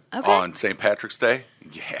like to go. Okay. on St. Patrick's Day.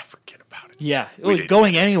 Yeah, forget about it. Yeah, We didn't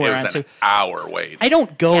going do it. anywhere It was on an St. hour wait. I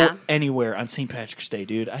don't go Yeah. anywhere on St. Patrick's Day,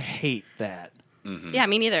 dude. I hate that. Yeah,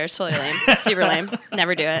 me neither. It's totally lame. Super lame.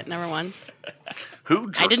 Never do it. Never once.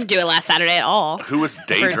 Who I didn't do it last Saturday at all. Who was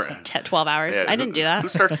day For drinking? 12 hours. I didn't do that. Who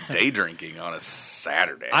starts day drinking on a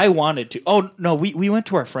Saturday? I wanted to. Oh no, we went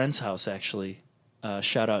to our friend's house actually.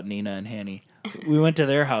 Shout out Nina and Hanny. We went to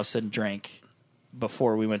their house and drank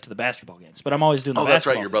before we went to the basketball games. But I'm always doing the oh, basketball. that's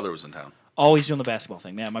right. Your thing. brother was in town. Always doing the basketball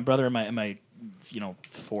thing. Yeah, my brother and my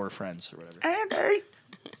 4 friends or whatever. Andy.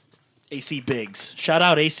 AC Biggs. Shout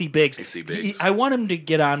out AC Biggs. AC Biggs. I want him to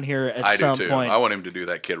get on here at I do some too. point. I want him to do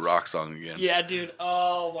that Kid Rock song again. Yeah, dude.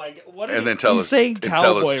 Oh my god. What And then tell us, saying and cowboy,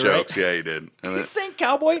 tell us right? jokes. Yeah, he did. And He then, sang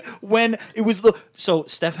cowboy when it was the so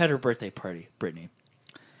Steph had her birthday party, Brittany.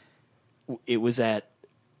 It was at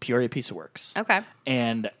Peoria Pizza Works. Okay.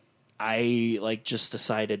 And I just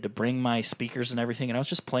decided to bring my speakers and everything, and I was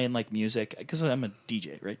just playing music because I'm a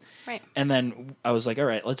DJ, right? Right. And then I was like, all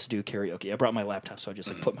right, let's do karaoke. I brought my laptop, so I just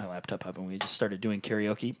put my laptop up and we just started doing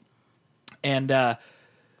karaoke. And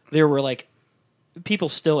there were people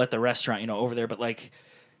still at the restaurant, over there, but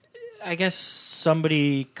I guess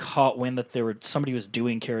somebody caught wind that somebody was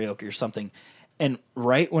doing karaoke or something. And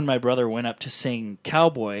right when my brother went up to sing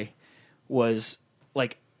Cowboy was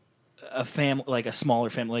a family, a smaller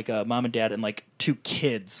family, a mom and dad and 2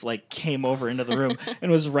 kids came over into the room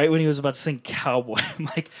and it was right when he was about to sing Cowboy. I'm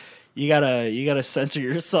like, you gotta censor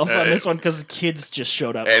yourself on this one because kids just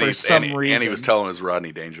showed up for some reason. And he was telling his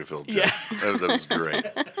Rodney Dangerfield jokes. That was great.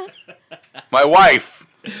 My wife.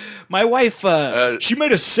 She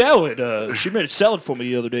made a salad. She made a salad for me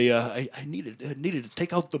the other day. I needed to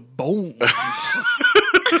take out the bones.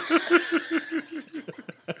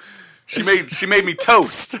 She made me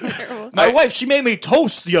toast. My wife, she made me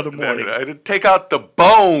toast the other morning. I had to take out the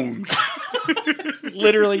bones.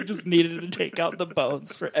 Literally just needed to take out the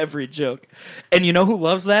bones for every joke. And you know who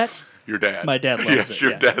loves that? Your dad. My dad loves yes, it,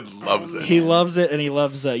 your yeah. dad loves it. He loves it, and he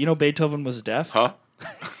loves. Beethoven was deaf. Huh?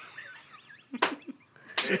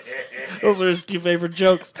 Those are his two favorite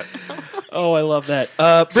jokes. Oh, I love that. So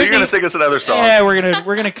you're Brittany- gonna sing us another song. Yeah,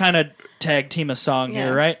 we're gonna kind of tag team a song Yeah.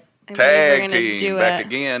 here, right? I believe Tag we're gonna team do back it.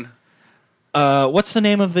 again. What's the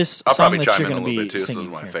name of this I'll song probably that chime you're in a going to little be bit too. This is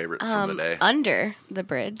singing one of my here? favorites from the day. Under the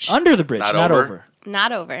bridge. Under the Bridge, Not not over. over.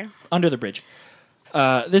 Not over. Under the Bridge.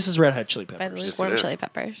 This is Red Hot Chili By the Peppers. lukewarm it is. chili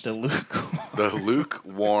peppers. The The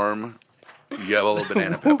lukewarm yellow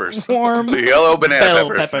banana peppers. warm The yellow banana bell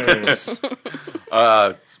peppers.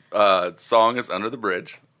 peppers. Song is Under the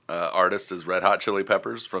Bridge. Artist is Red Hot Chili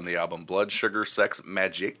Peppers from the album Blood Sugar Sex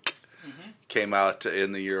Magic. Came out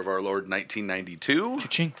in the year of our Lord 1992.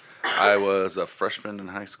 Cha-ching. I was a freshman in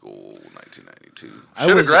high school, 1992. I Should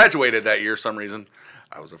have was- graduated that year for some reason.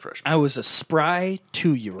 I was a freshman. I was a spry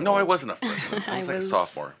 2-year-old. No, I wasn't a freshman. I was like a was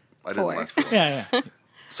sophomore. I didn't 4. last for long. Yeah, yeah.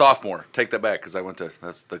 Sophomore. Take that back because I went to,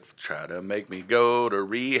 that's the, try to make me go to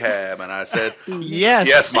rehab. And I said, Yes.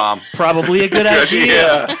 yes, Mom. Probably a good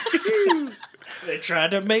idea. Yeah. They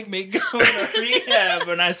tried to make me go to rehab,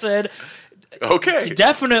 and I said, Okay.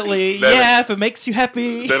 definitely, Then- yeah, if it makes you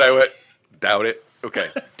happy. Then I went, doubt it. Okay.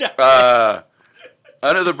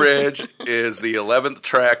 Under the Bridge is the 11th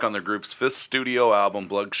track on the group's 5th studio album,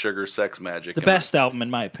 Blood Sugar Sex Magic. The And- best album, in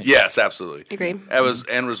my opinion. Yes, absolutely. Agreed. It was,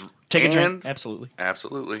 and was, Take a and- drink. Absolutely.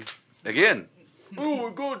 Absolutely. Again. Oh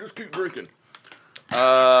my God, just keep drinking.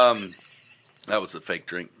 That was a fake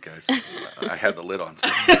drink, guys. I had the lid on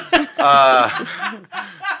still.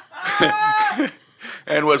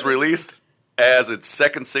 And was released as its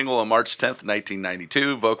second single on March 10th,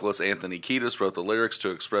 1992. Vocalist Anthony Kiedis wrote the lyrics to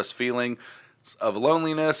express feelings of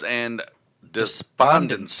loneliness and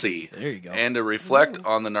despondency. There you go. And to reflect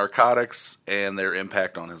on the narcotics and their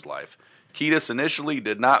impact on his life. Kiedis initially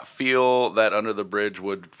did not feel that Under the Bridge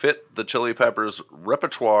would fit the Chili Peppers'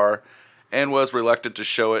 repertoire and was reluctant to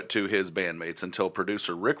show it to his bandmates until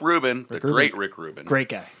producer Rick Rubin, the Rubin. great Rick Rubin, Great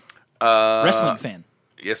guy. Wrestling fan.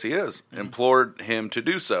 yes he is, implored him to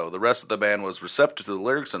do so. The rest of the band was receptive to the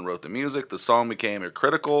lyrics and wrote the music. The song became a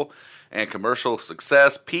critical and commercial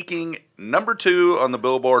success, peaking number 2 on the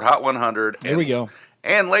Billboard Hot 100. There we go.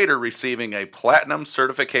 And later receiving a platinum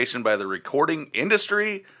certification by the Recording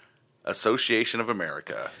Industry Association of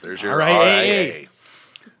America. There's your All right, RIA.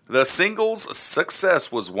 The single's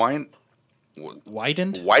success was Widened.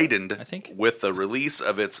 widened I think. with the release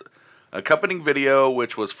of its accompanying video,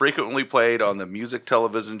 which was frequently played on the music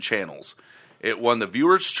television channels. It won the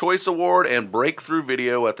Viewer's Choice Award and Breakthrough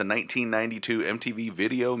Video at the 1992 MTV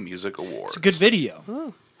Video Music Awards. It's a good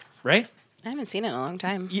video. Right? I haven't seen it in a long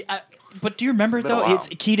time. Yeah, but do you remember it Been a though? while. It's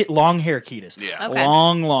Kiedis, long hair Kiedis. Yeah. Okay.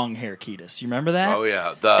 Long hair Kiedis. You remember that? Oh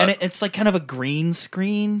yeah, And it's like kind of a green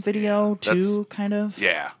screen video too, kind of.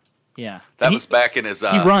 yeah. Yeah. That He- was back in his. He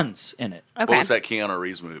runs in it. Okay. What was that Keanu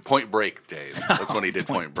Reeves movie? Point Break days. That's when he did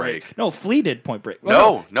Point Break. No, Flea did Point Break.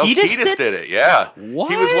 No, Kiedis Kiedis did it. Yeah, What?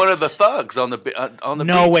 He was one of the thugs on the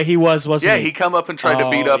No beach. way, he wasn't Yeah, he? he come up and tried to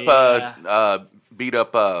Oh, beat up yeah. beat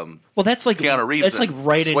up. Well, that's like Keanu Reeves That's like and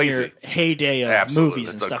right in Swayze. your heyday of Absolutely. movies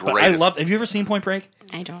and That's the stuff. But I greatest. love. Have you ever seen Point Break?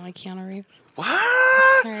 I don't like Keanu Reeves.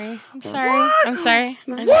 What? Sorry. I'm sorry. I'm sorry.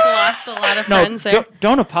 I just lost a lot of No, friends there.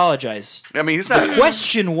 don't apologize. I mean, he's The not.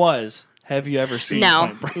 question was, have you ever seen No,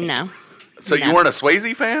 Point Break? no, So you no. weren't a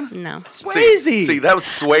Swayze fan? no. Swayze. See, that was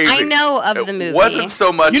Swayze. I know of the It movie. wasn't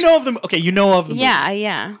so much. You know of them? Okay, you know of them. Yeah,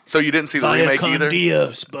 yeah. So you didn't see the Vaya remake con either.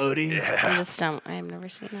 Dios, buddy. I just don't. I've never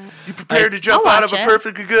seen that. You prepared to jump I'll out of watch a it.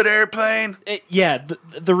 perfectly good airplane? Yeah,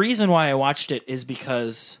 the reason why I watched it is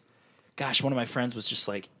because, gosh, one of my friends was just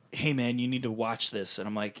like, "Hey, man, you need to watch this," and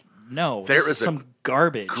I'm like, "No, There this is is a some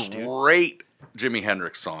garbage, dude." Great Jimi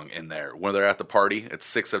Hendrix song in there when they're at the party. It's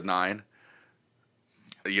 6 of 9.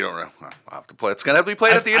 You don't know. Well, I'll have to play. It's gonna have to be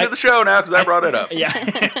played at the end of the show now because I brought it up. Yeah,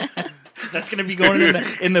 that's gonna be going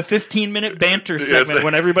in the 15-minute banter Yes. segment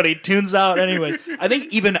when everybody tunes out. Anyways, I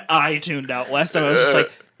think even I tuned out last time. I was just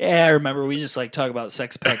like, "Yeah, I remember we just like talk about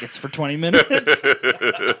sex packets for 20 minutes."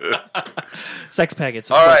 Sex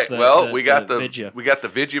packets. Of All course, right. We got the Vidya.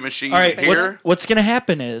 Vidya machine All right, here. what's gonna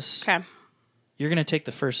happen is Okay. you're gonna take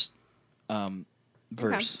the first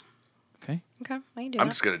verse. Okay. Okay. I can do I'm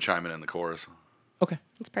that. just gonna chime in the chorus. Okay.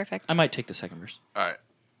 It's perfect. I might take the second verse. All right.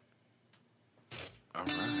 All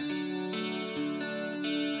right.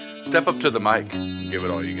 Step up to the mic and give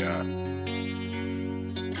it all you got.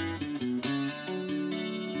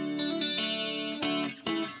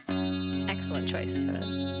 Excellent choice, Kevin.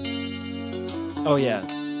 Oh yeah,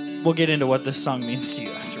 we'll get into what this song means to you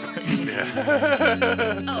afterwards.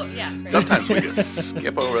 Oh yeah. Sometimes we just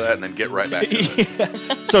skip over that and then get right back to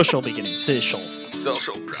it. Social beginning, social.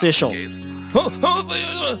 Social. Social.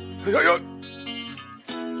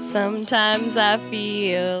 Sometimes I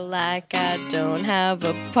feel like I don't have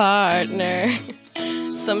a partner.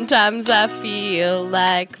 Sometimes I feel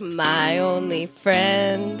like my only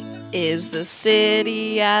friend is the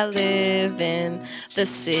city I live in, the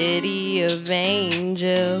city of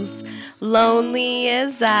angels. Lonely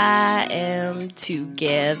as I am,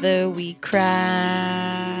 together we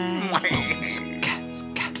cry.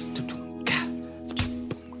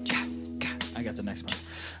 I got the next one.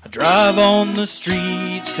 I drive on the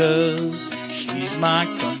streets 'cause she's my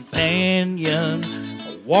companion.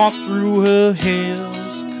 I walk through her hills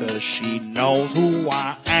 'cause she knows who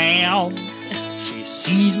I am. She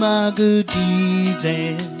sees my good deeds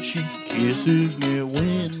and she kisses me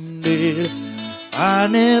winded. I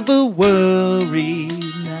never worry,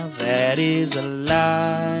 now that is a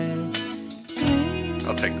lie.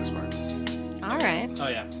 I'll take this part. All right. Oh,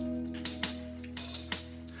 yeah.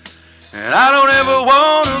 And I don't ever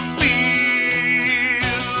wanna feel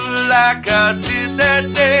like I did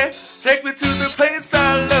that day. Take me to the place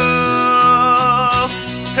I love.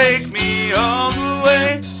 Take me all the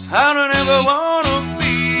way. I don't ever wanna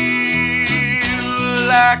feel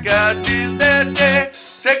like I did that day.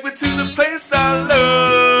 Take me to the place I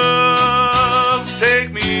love.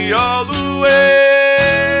 Take me all the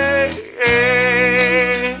way.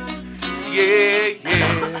 Yeah,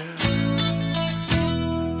 yeah.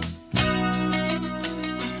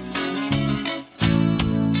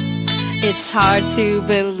 It's hard to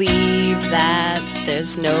believe that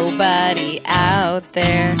there's nobody out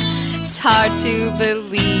there. It's hard to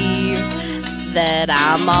believe that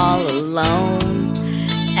I'm all alone.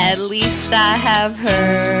 At least I have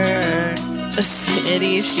her, the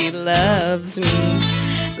city she loves me.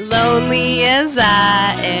 Lonely as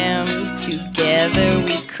I am, together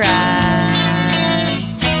we cry.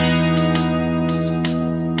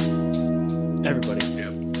 Everybody.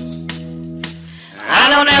 I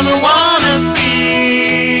don't ever wanna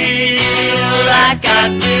feel like I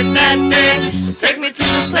did that day. Take me to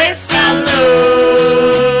the place I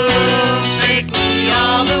love. Take me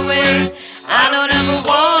all the way. I don't ever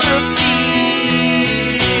wanna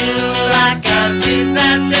feel like I did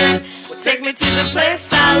that day. Take me to the place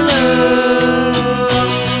I love.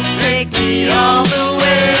 Take me all the way.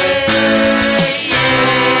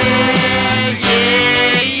 Yeah,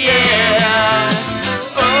 yeah, yeah.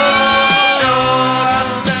 Oh, I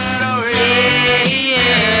said, oh yeah,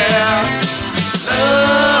 yeah.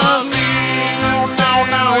 Love me, so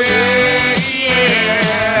now, yeah,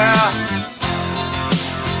 yeah.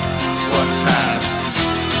 One time.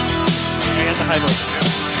 I got the high note.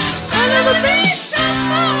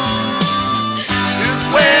 It's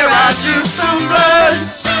where I drew some blood.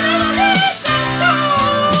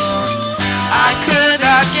 I could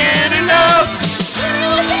not get enough.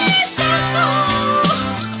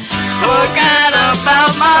 Forgot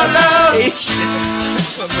about my love.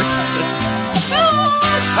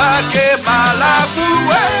 I gave my life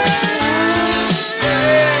away.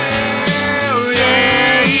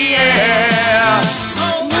 Yeah, yeah.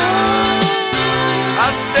 I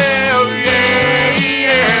say, oh yeah,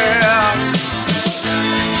 yeah.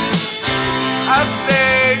 I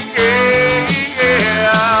say, yeah,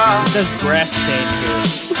 yeah. It says grass stain here.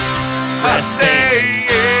 I say,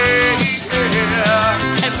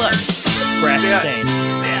 yeah, And look, Grass Yeah. stain.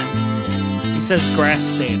 He says grass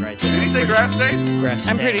stain right there. Did he say grass stain? Grass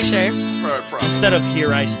stain. I'm pretty sure. Instead of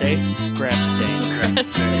here I stay, grass stain.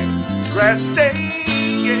 Grass stain,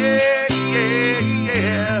 yeah, yeah,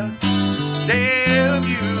 yeah. Damn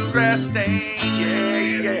you, grass stain,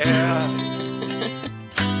 yeah, yeah.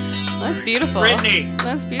 That's beautiful. Brittany.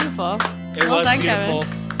 That's beautiful. It Well was done, beautiful.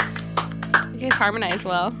 You guys harmonize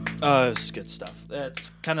well. It's good stuff.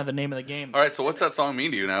 That's kind of the name of the game. All right, so what's that song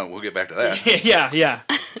mean to you now? We'll get back to that. yeah.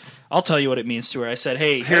 I'll tell you what it means to her. I said,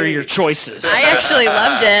 hey, here are your choices. I actually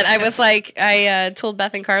loved it. I was like, I told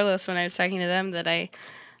Beth and Carlos when I was talking to them that I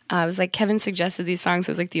was like, Kevin suggested these songs.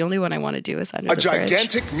 I was like, the only one I want to do is Under A the Bridge.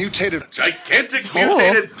 gigantic mutated Gigantic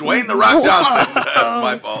mutated Dwayne The Rock Johnson. That was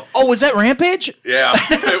my fault. Oh, was that Rampage? Yeah,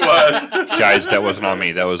 it was. Guys, that wasn't on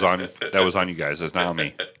me. That was on you guys. That's not on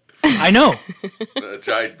me. I know.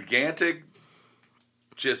 Gigantic,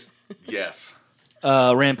 just, yes.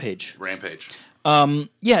 Rampage. Rampage.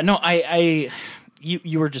 Yeah, no,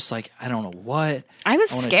 you were just like, I don't know what. I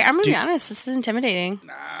was wanna scared. I'm going to do- be honest. This is intimidating.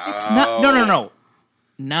 It's not. No.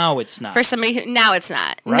 Now it's not. For somebody who, now it's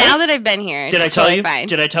not. Right? Now that I've been here, it's Did I tell totally you? fine.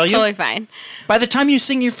 Did I tell you? Totally fine. By the time you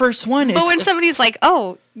sing your first one, But when somebody's like,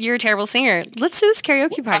 oh, you're a terrible singer, let's do this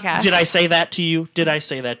karaoke podcast. did I say that to you? Did I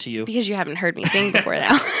say that to you? Because you haven't heard me sing before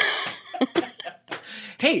now.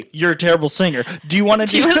 hey, you're a terrible singer. Do you want to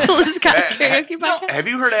Do you do want to this? listen to this karaoke podcast? Have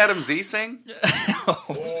you heard Adam Z sing?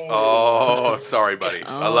 Oh, sorry, buddy.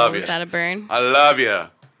 I love you. Is that a burn? I love you.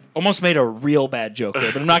 Almost made a real bad joke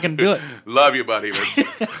there, but I'm not going to do it. Love you, buddy.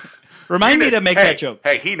 Remind me to make Hey, that joke.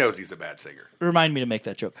 Hey, he knows he's a bad singer. Remind me to make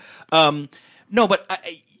that joke. No, but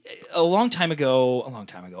a long time ago,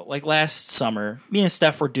 like last summer, me and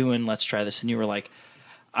Steph were doing Let's Try This, and you were like,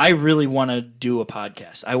 I really want to do a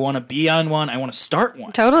podcast. I want to be on one. I want to start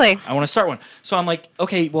one. Totally. I want to start one. So I'm like,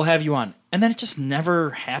 okay, we'll have you on. And then it just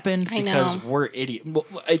never happened I because know. we're idiots. Well,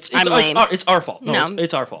 I'm lame. it's our fault. No, No.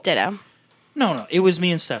 it's our fault. Ditto. No, it was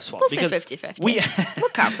me and Steph's fault. We'll say because 50-50. We, We'll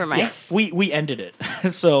compromise. we ended it.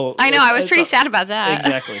 So I know. I was it's pretty all- sad about that.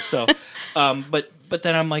 Exactly. So, but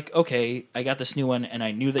then I'm like, okay, I got this new one, and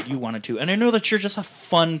I knew that you wanted to, and I know that you're just a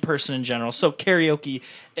fun person in general. So karaoke,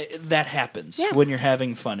 that happens Yeah. when you're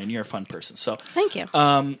having fun, and you're a fun person. So Thank you.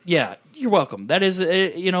 yeah, you're welcome. That is,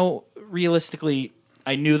 realistically,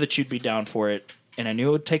 I knew that you'd be down for it, and I knew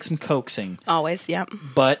it would take some coaxing. Always. Yep.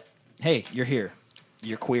 But hey, you're here.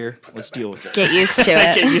 You're queer. Let's deal with it. Get used to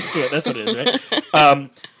Get it. used to it. That's what it is, right?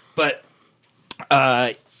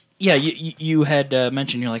 Yeah, you had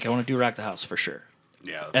mentioned you're like, I want to do Rock the House for sure.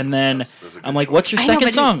 Yeah. And then that's a good I'm like, choice. what's your I know, second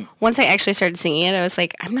but song? Once I actually started singing it, I was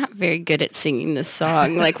like, I'm not very good at singing this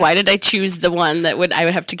song. Like, why did I choose the one that I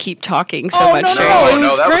would have to keep talking so much? no, during? no, Oh, it no,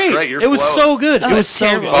 was that was great. great. Your It was flow. so good. Oh, It was it's so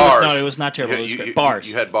terrible. good. Bars. No, it was not terrible. It was You- great. you- Bars.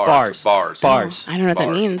 you had bars. Bars. Bars. Bars. I don't know what that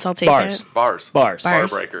Bars. means. I'll take Bars. it. Bars. Bars.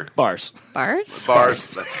 Bars. Barbreaker. Bars. Bars?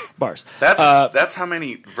 Bars. Bars. That's how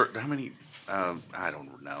many. I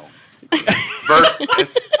don't know. Verse.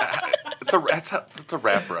 It's a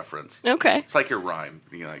rap reference. Okay. It's like your rhyme.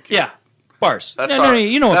 You know, like Yeah. Bars. That No, song. no,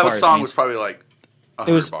 you know what that bars song means. was probably like It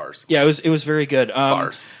 100 was bars. Yeah, it was very good.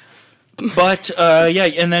 Bars. But yeah,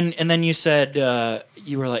 and then you said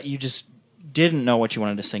you were like you just didn't know what you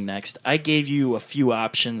wanted to sing next. I gave you a few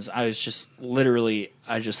options. I just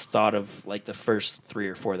thought of like the first 3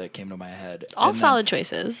 or 4 that came to my head. All And then solid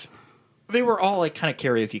choices. They were all like kind of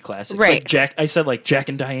karaoke classics. Right. Like I said like Jack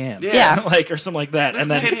and Diane. Yeah. like or something like that. And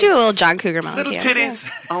then Titties. Do a little John Cougar Mellencamp. Little titties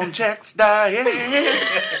on Jack's Diane.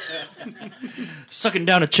 sucking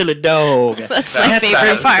down a chili dog. That's my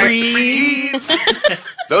favorite part. Freeze.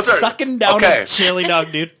 Those are Sucking down okay. a chili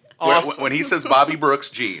dog, dude. Awesome. When he says Bobby Brooks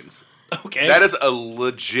jeans, Okay. that is a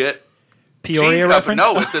legit Peoria jean reference?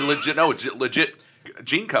 company. No, it's a legit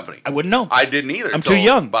jean company. I wouldn't know. I didn't either. I'm till too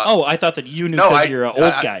young. about- I thought that you knew No, because you're an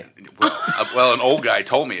old guy. Well, an old guy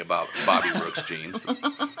told me about Bobby Brooks jeans.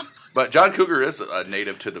 But John Cougar is a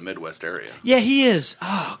native to the Midwest area, Yeah, he is.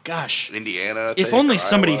 Oh gosh. Indiana. I If think, only or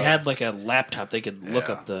somebody Iowa. had like a laptop, they could look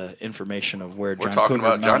Yeah. up the information of where We're John talking Cougar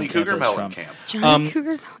about Johnny Mellencamp Cougar is from. Mellencamp. Johnny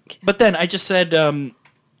Cougar Mellencamp. But then I just said, these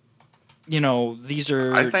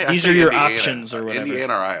are I these say are your Indiana, options or whatever.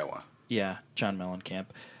 Indiana or Iowa. Yeah, John Mellencamp.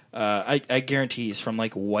 I guarantee he's from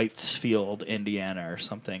like Whitesfield, Indiana, or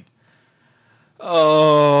something.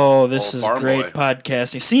 Oh, this Old is farm great boy.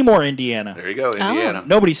 podcasting. Seymour, Indiana. There you go, Indiana.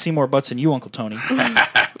 Nobody's Seymour butts than you, Uncle Tony.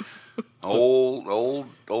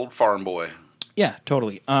 Old farm boy. Yeah,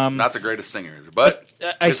 totally. Not the greatest singer, but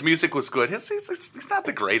I- his music was good. He's not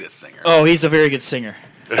the greatest singer. Oh, he's a very good singer.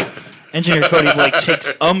 Engineer Cody Blake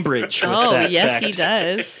takes umbrage with Oh, that yes, fact. he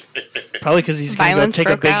does. Probably because he's going to go Violence take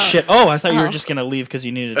a broke big out. shit. Oh, I thought you were Oh. just going to leave because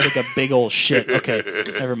you needed to take a big old shit. Okay,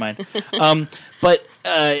 never mind. But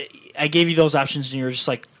I gave you those options, and you were just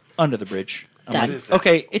like, under the bridge. I'm Done. like, What is it?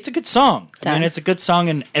 okay, it's a good song. I Done. mean, it's a good song,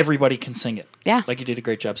 and everybody can sing it. Yeah. Like you did a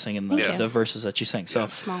great job singing Thank you. the verses that you sang. So,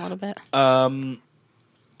 Small little bit.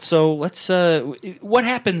 so let's. What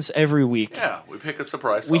happens every week? Yeah, we pick a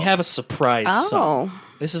surprise song. We have a surprise song. Oh.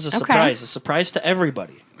 This is a Okay. surprise. A surprise to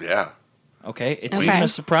everybody. Yeah. Okay, it's Okay. even a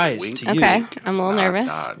surprise Wink, to you. Okay. I'm a little Nod, nervous.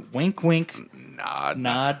 Nod, Wink, wink, nod,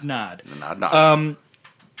 nod, nod. nod, nod.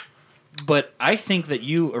 But I think that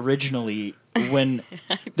you originally, when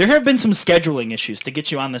there have been some scheduling issues to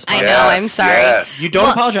get you on this podcast. I know, I'm sorry. Yes. You don't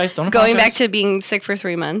Well, apologize. Don't apologize. Going back to being sick for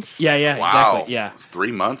 3 months. yeah, Wow. exactly. Yeah, It's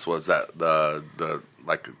 3 months. Was that the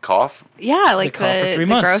like a cough? Yeah, like call for 3 the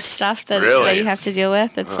months. gross stuff that, Really? that you have to deal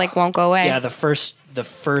with. It's like won't go away. yeah. The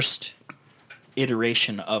first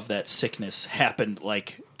iteration of that sickness happened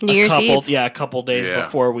like New Year's couple, Eve. yeah, a couple days Yeah.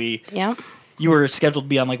 before we. Yep. You were scheduled to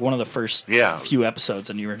be on like one of the first Yeah. few episodes,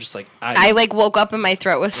 and you were just like, I like woke up and my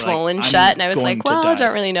throat was swollen I'm shut, and I was going like, to well, die. I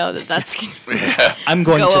don't really know that that's going I'm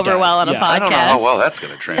going go to over die. well on a Yeah. I don't know how podcast. well that's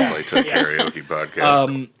going to translate to a karaoke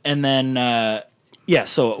podcast. And then, yeah,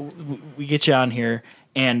 so we get you on here,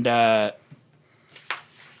 and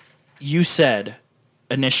you said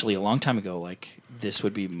initially a long time ago, like, this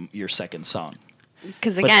would be your second song.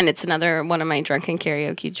 Because again, it's another one of my drunken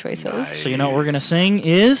karaoke choices. So you know what we're gonna sing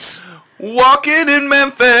is. Walking in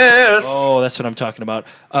Memphis. Oh, that's what I'm talking about.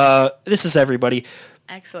 This is everybody.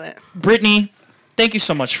 Excellent. Brittany, thank you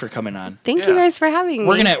so much for coming on. Thank you guys for having me.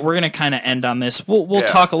 We're gonna kind of end on this. We'll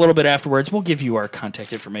talk a little bit afterwards. We'll give you our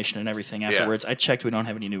contact information and everything afterwards. I checked. We don't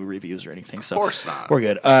have any new reviews or anything. So Of course not. We're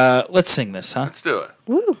good. Let's sing this, huh? Let's do it.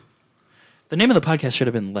 Woo. The name of the podcast should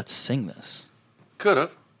have been "Let's Sing This." Could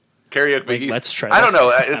have. Karaoke Big E's. Let's try I don't this.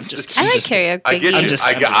 know. I'm It's, just it's, I like kidding. karaoke. I get Biggie. you. just-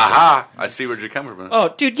 I I'm get. just Aha! I see where you're coming from.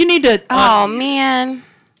 Oh, dude, you need to. Oh man.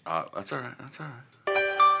 That's all right. That's all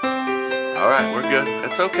right. All right, we're good.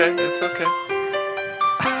 It's okay. It's okay.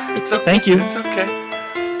 It's okay. Thank you. It's okay.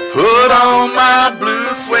 Put on my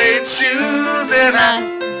blue suede shoes and I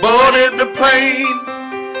boarded the plane.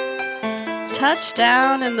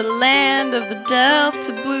 Touchdown in the land of the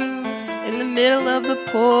Delta Blues in the middle of the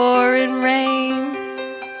pouring rain.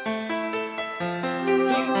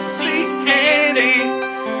 See, Andy,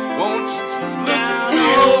 won't you look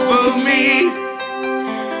over me?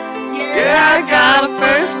 Yeah, I got a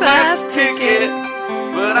first class ticket,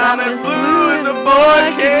 but I'm as blue as a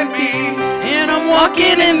boy can be. And I'm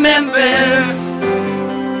walking In Memphis, I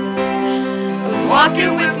was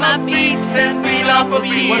walking with my feet 10 feet off a What the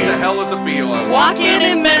beat. hell is a Beal? Walking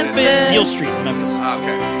in Memphis. Beale Street, Memphis.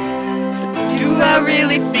 Okay. Do I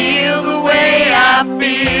really feel the way I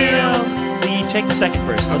feel? You take the second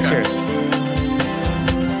verse. Let's Okay. hear it.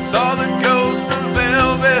 Saw the ghost of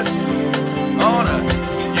Elvis on a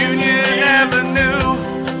Union Avenue.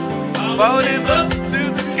 Followed him up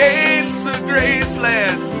to the gates of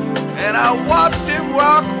Graceland, and I watched him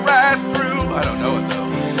walk right through. I don't know it though.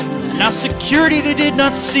 Now security, they did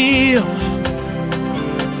not see him.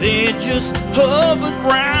 They just hovered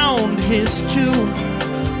round his tomb.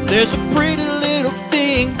 There's a pretty little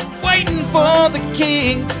thing waiting for the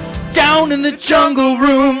king down in the jungle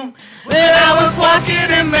room. When I was walking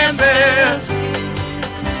in Memphis,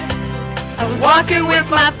 I was walking with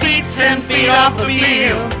my feet 10 feet off the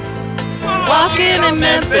Beale. Walking in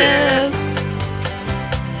Memphis.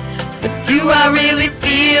 But do I really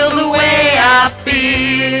feel the way I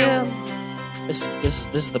feel? This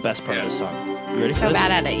is the best part of the Yes. song. You ready So for this?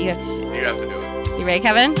 bad at it. you have to do it. You ready,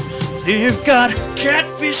 Kevin? They've got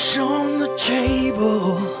catfish on the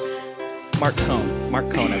table. Mark Cohn,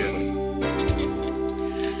 everyone.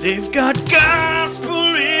 They've got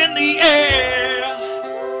gospel in the air.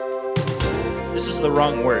 This is the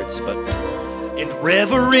wrong words, but. And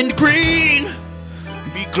Reverend Green,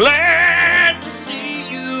 be glad to see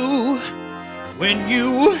you when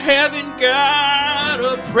you haven't got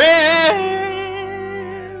a prayer.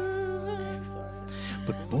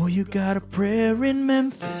 But boy, you got a prayer in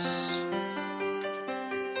Memphis.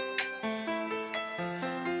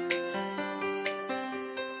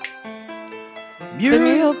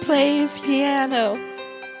 Muriel plays piano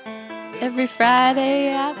every Friday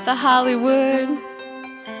at the Hollywood.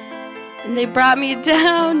 And they brought me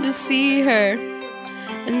down to see her.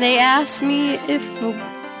 And they asked me if I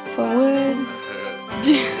would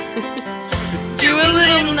do a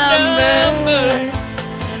little number.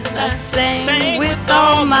 I sang with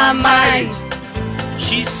all my might.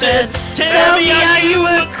 She said, Tell me, are you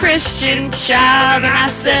a Christian child? And I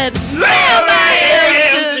said, Well, I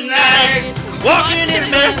am tonight. walking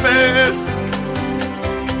in Memphis?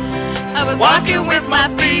 I was walking with my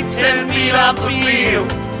feet 10 feet off the wheel.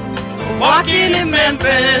 Walking in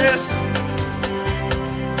Memphis.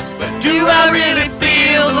 But do I really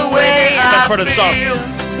feel the way That's I part of the song. feel?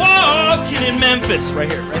 Walking in Memphis, right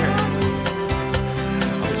here.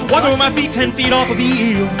 I was walking with my feet 10 feet off a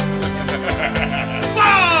wheel.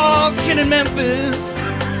 Walking in Memphis.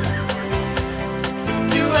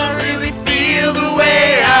 Do I really feel the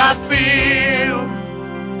way I feel?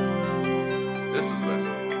 This is the best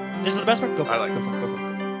one. This is the best part. Go for I it. like Go it. for it. Go for it.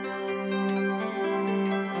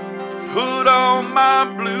 Put on my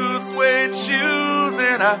blue suede shoes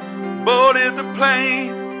and I boarded the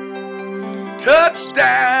plane.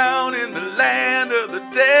 Touchdown in the land of the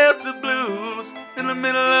Delta Blues in the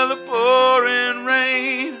middle of the pouring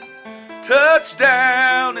rain.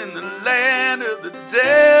 Touchdown in the land of the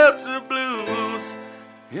Delta Blues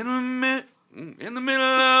in the middle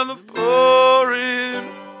of the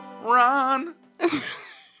pouring ramen.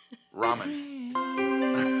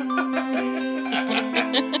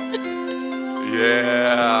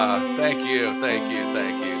 Yeah, thank you.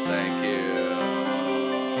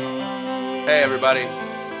 Hey, everybody.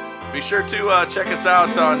 Be sure to check us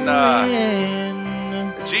out on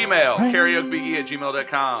Gmail,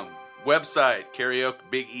 karaokebige@gmail.com. Website,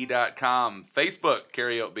 karaokebige.com. Facebook,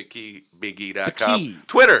 karaokebige.com. Biggie.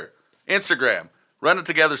 Twitter, Instagram, Run it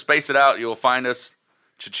together, space it out. You'll find us.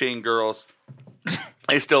 Cha-ching, girls.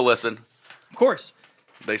 They still listen. Of course.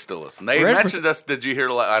 They still listen. They Red mentioned us. Did you hear?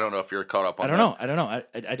 I don't know if you're caught up on I that. don't know.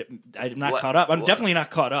 I'm not caught up. I'm definitely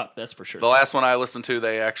not caught up. That's for sure. The last one I listened to,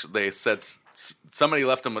 they said somebody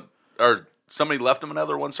left them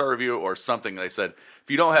another 1-star review or something. They said,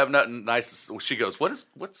 if you don't have nothing nice, she goes, what's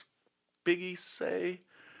Biggie say?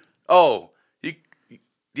 Oh,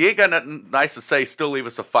 you ain't got nothing nice to say. Still leave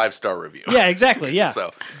us a 5-star review. Yeah, exactly. Yeah,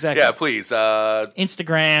 So exactly. yeah, please.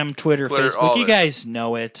 Instagram, Twitter, Twitter, Facebook. all You that. guys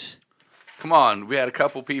know it. Come on, we had a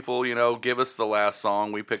couple people, give us the last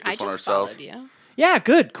song. We picked this I one just ourselves. followed you. Yeah,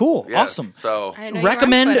 good, cool, Yes, awesome. So I didn't know you were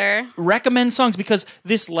on Twitter. Recommend songs because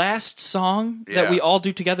this last song that Yeah. we all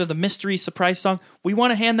do together, the mystery surprise song, we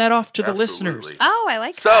want to hand that off to the Absolutely. listeners. Oh, I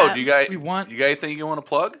like So that. do you guys? We want- You got anything you want to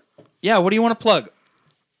plug? Yeah, what do you want to plug?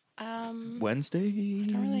 Wednesday.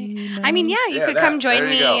 I mean, yeah, you Yeah, could that. come join There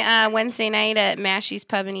you me go. Wednesday night at Mashy's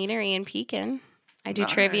Pub and Eatery in Pekin. I do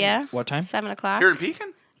trivia. What time? 7 o'clock. Here in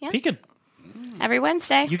Pekin? Pekin. Every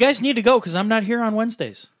Wednesday. You guys need to go because I'm not here on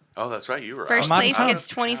Wednesdays. Oh, that's right. You were First I'm out of place town. gets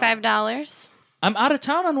 $25. I'm out of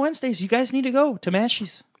town on Wednesdays. You guys need to go to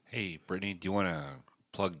Mashy's. Hey, Brittany, do you want to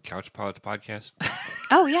plug Couch Pod podcast?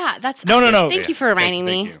 Oh, yeah. That's No. Thank you for reminding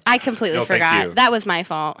Thank me. you. I completely No, thank forgot. you. That was my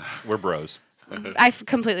fault. We're bros.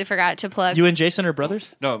 completely forgot to plug. You and Jason are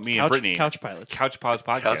brothers? No, me Couch- and Brittany. Couch Pilots. Couch Pods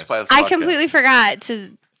podcast. Couch Pilots I podcast. completely forgot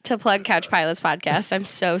to plug Couch Pilots podcast. I'm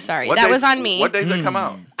so sorry. What That days- was on me. What days they come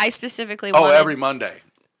out? I specifically Oh, wanted. every Monday.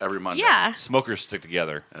 Every Monday. Yeah. Smokers stick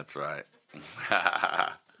together. That's right.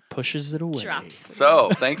 Pushes it away. Drops. So,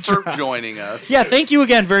 thanks for joining us. Yeah, thank you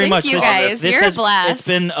again very Thank much. you guys. You're a blast. It's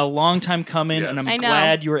been a long time coming, and I'm I know.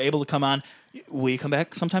 glad you were able to come on. Will you come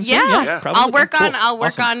back sometime Yeah. soon? Yeah. Probably. I'll work Cool. on. I'll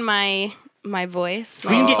work Awesome. on my voice,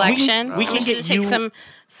 my can get- inflection. we can just get take you-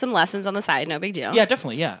 some lessons on the side. No big deal. Yeah,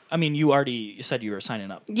 definitely. Yeah, I mean, you already said you were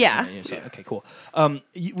signing up. Yeah. So, okay, cool.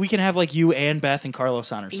 We can have like you and Beth and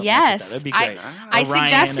Carlos on or something. Yes, like that. That'd be great. I Or Ryan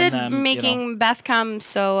suggested and them, making Beth come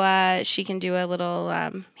so she can do a little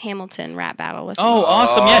Hamilton rap battle with Oh, me.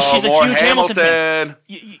 awesome! Yeah, she's a more huge Hamilton fan.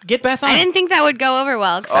 Get Beth on. I didn't think that would go over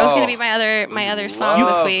well because that was going to Oh. be my other song this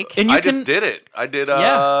Love- week. And you I can- just did it. I did.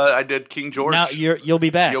 Yeah. I did King George. Now you'll be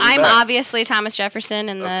back. You'll be I'm back. obviously Thomas Jefferson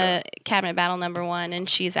in the Cabinet Battle #1, and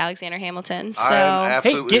she's Alexander Hamilton. So I'm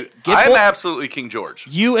absolutely. get I'm both- absolutely King George.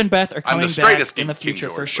 You and Beth are I'm coming the straightest back in the King future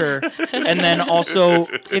for George. sure. And then also,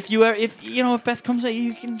 if Beth comes out,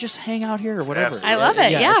 you can just hang out here or whatever. Absolutely. I love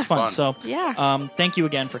it, yeah. it's fun. Fun. So, Yeah. thank you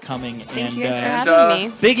again for coming. thank and, you guys for and, having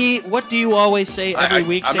me. Biggie, what do you always say every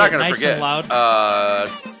week? I'm Say not it gonna nice forget. and loud.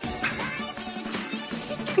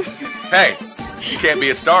 Hey, you can't be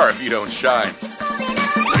a star if you don't shine.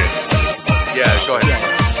 Yeah, go ahead.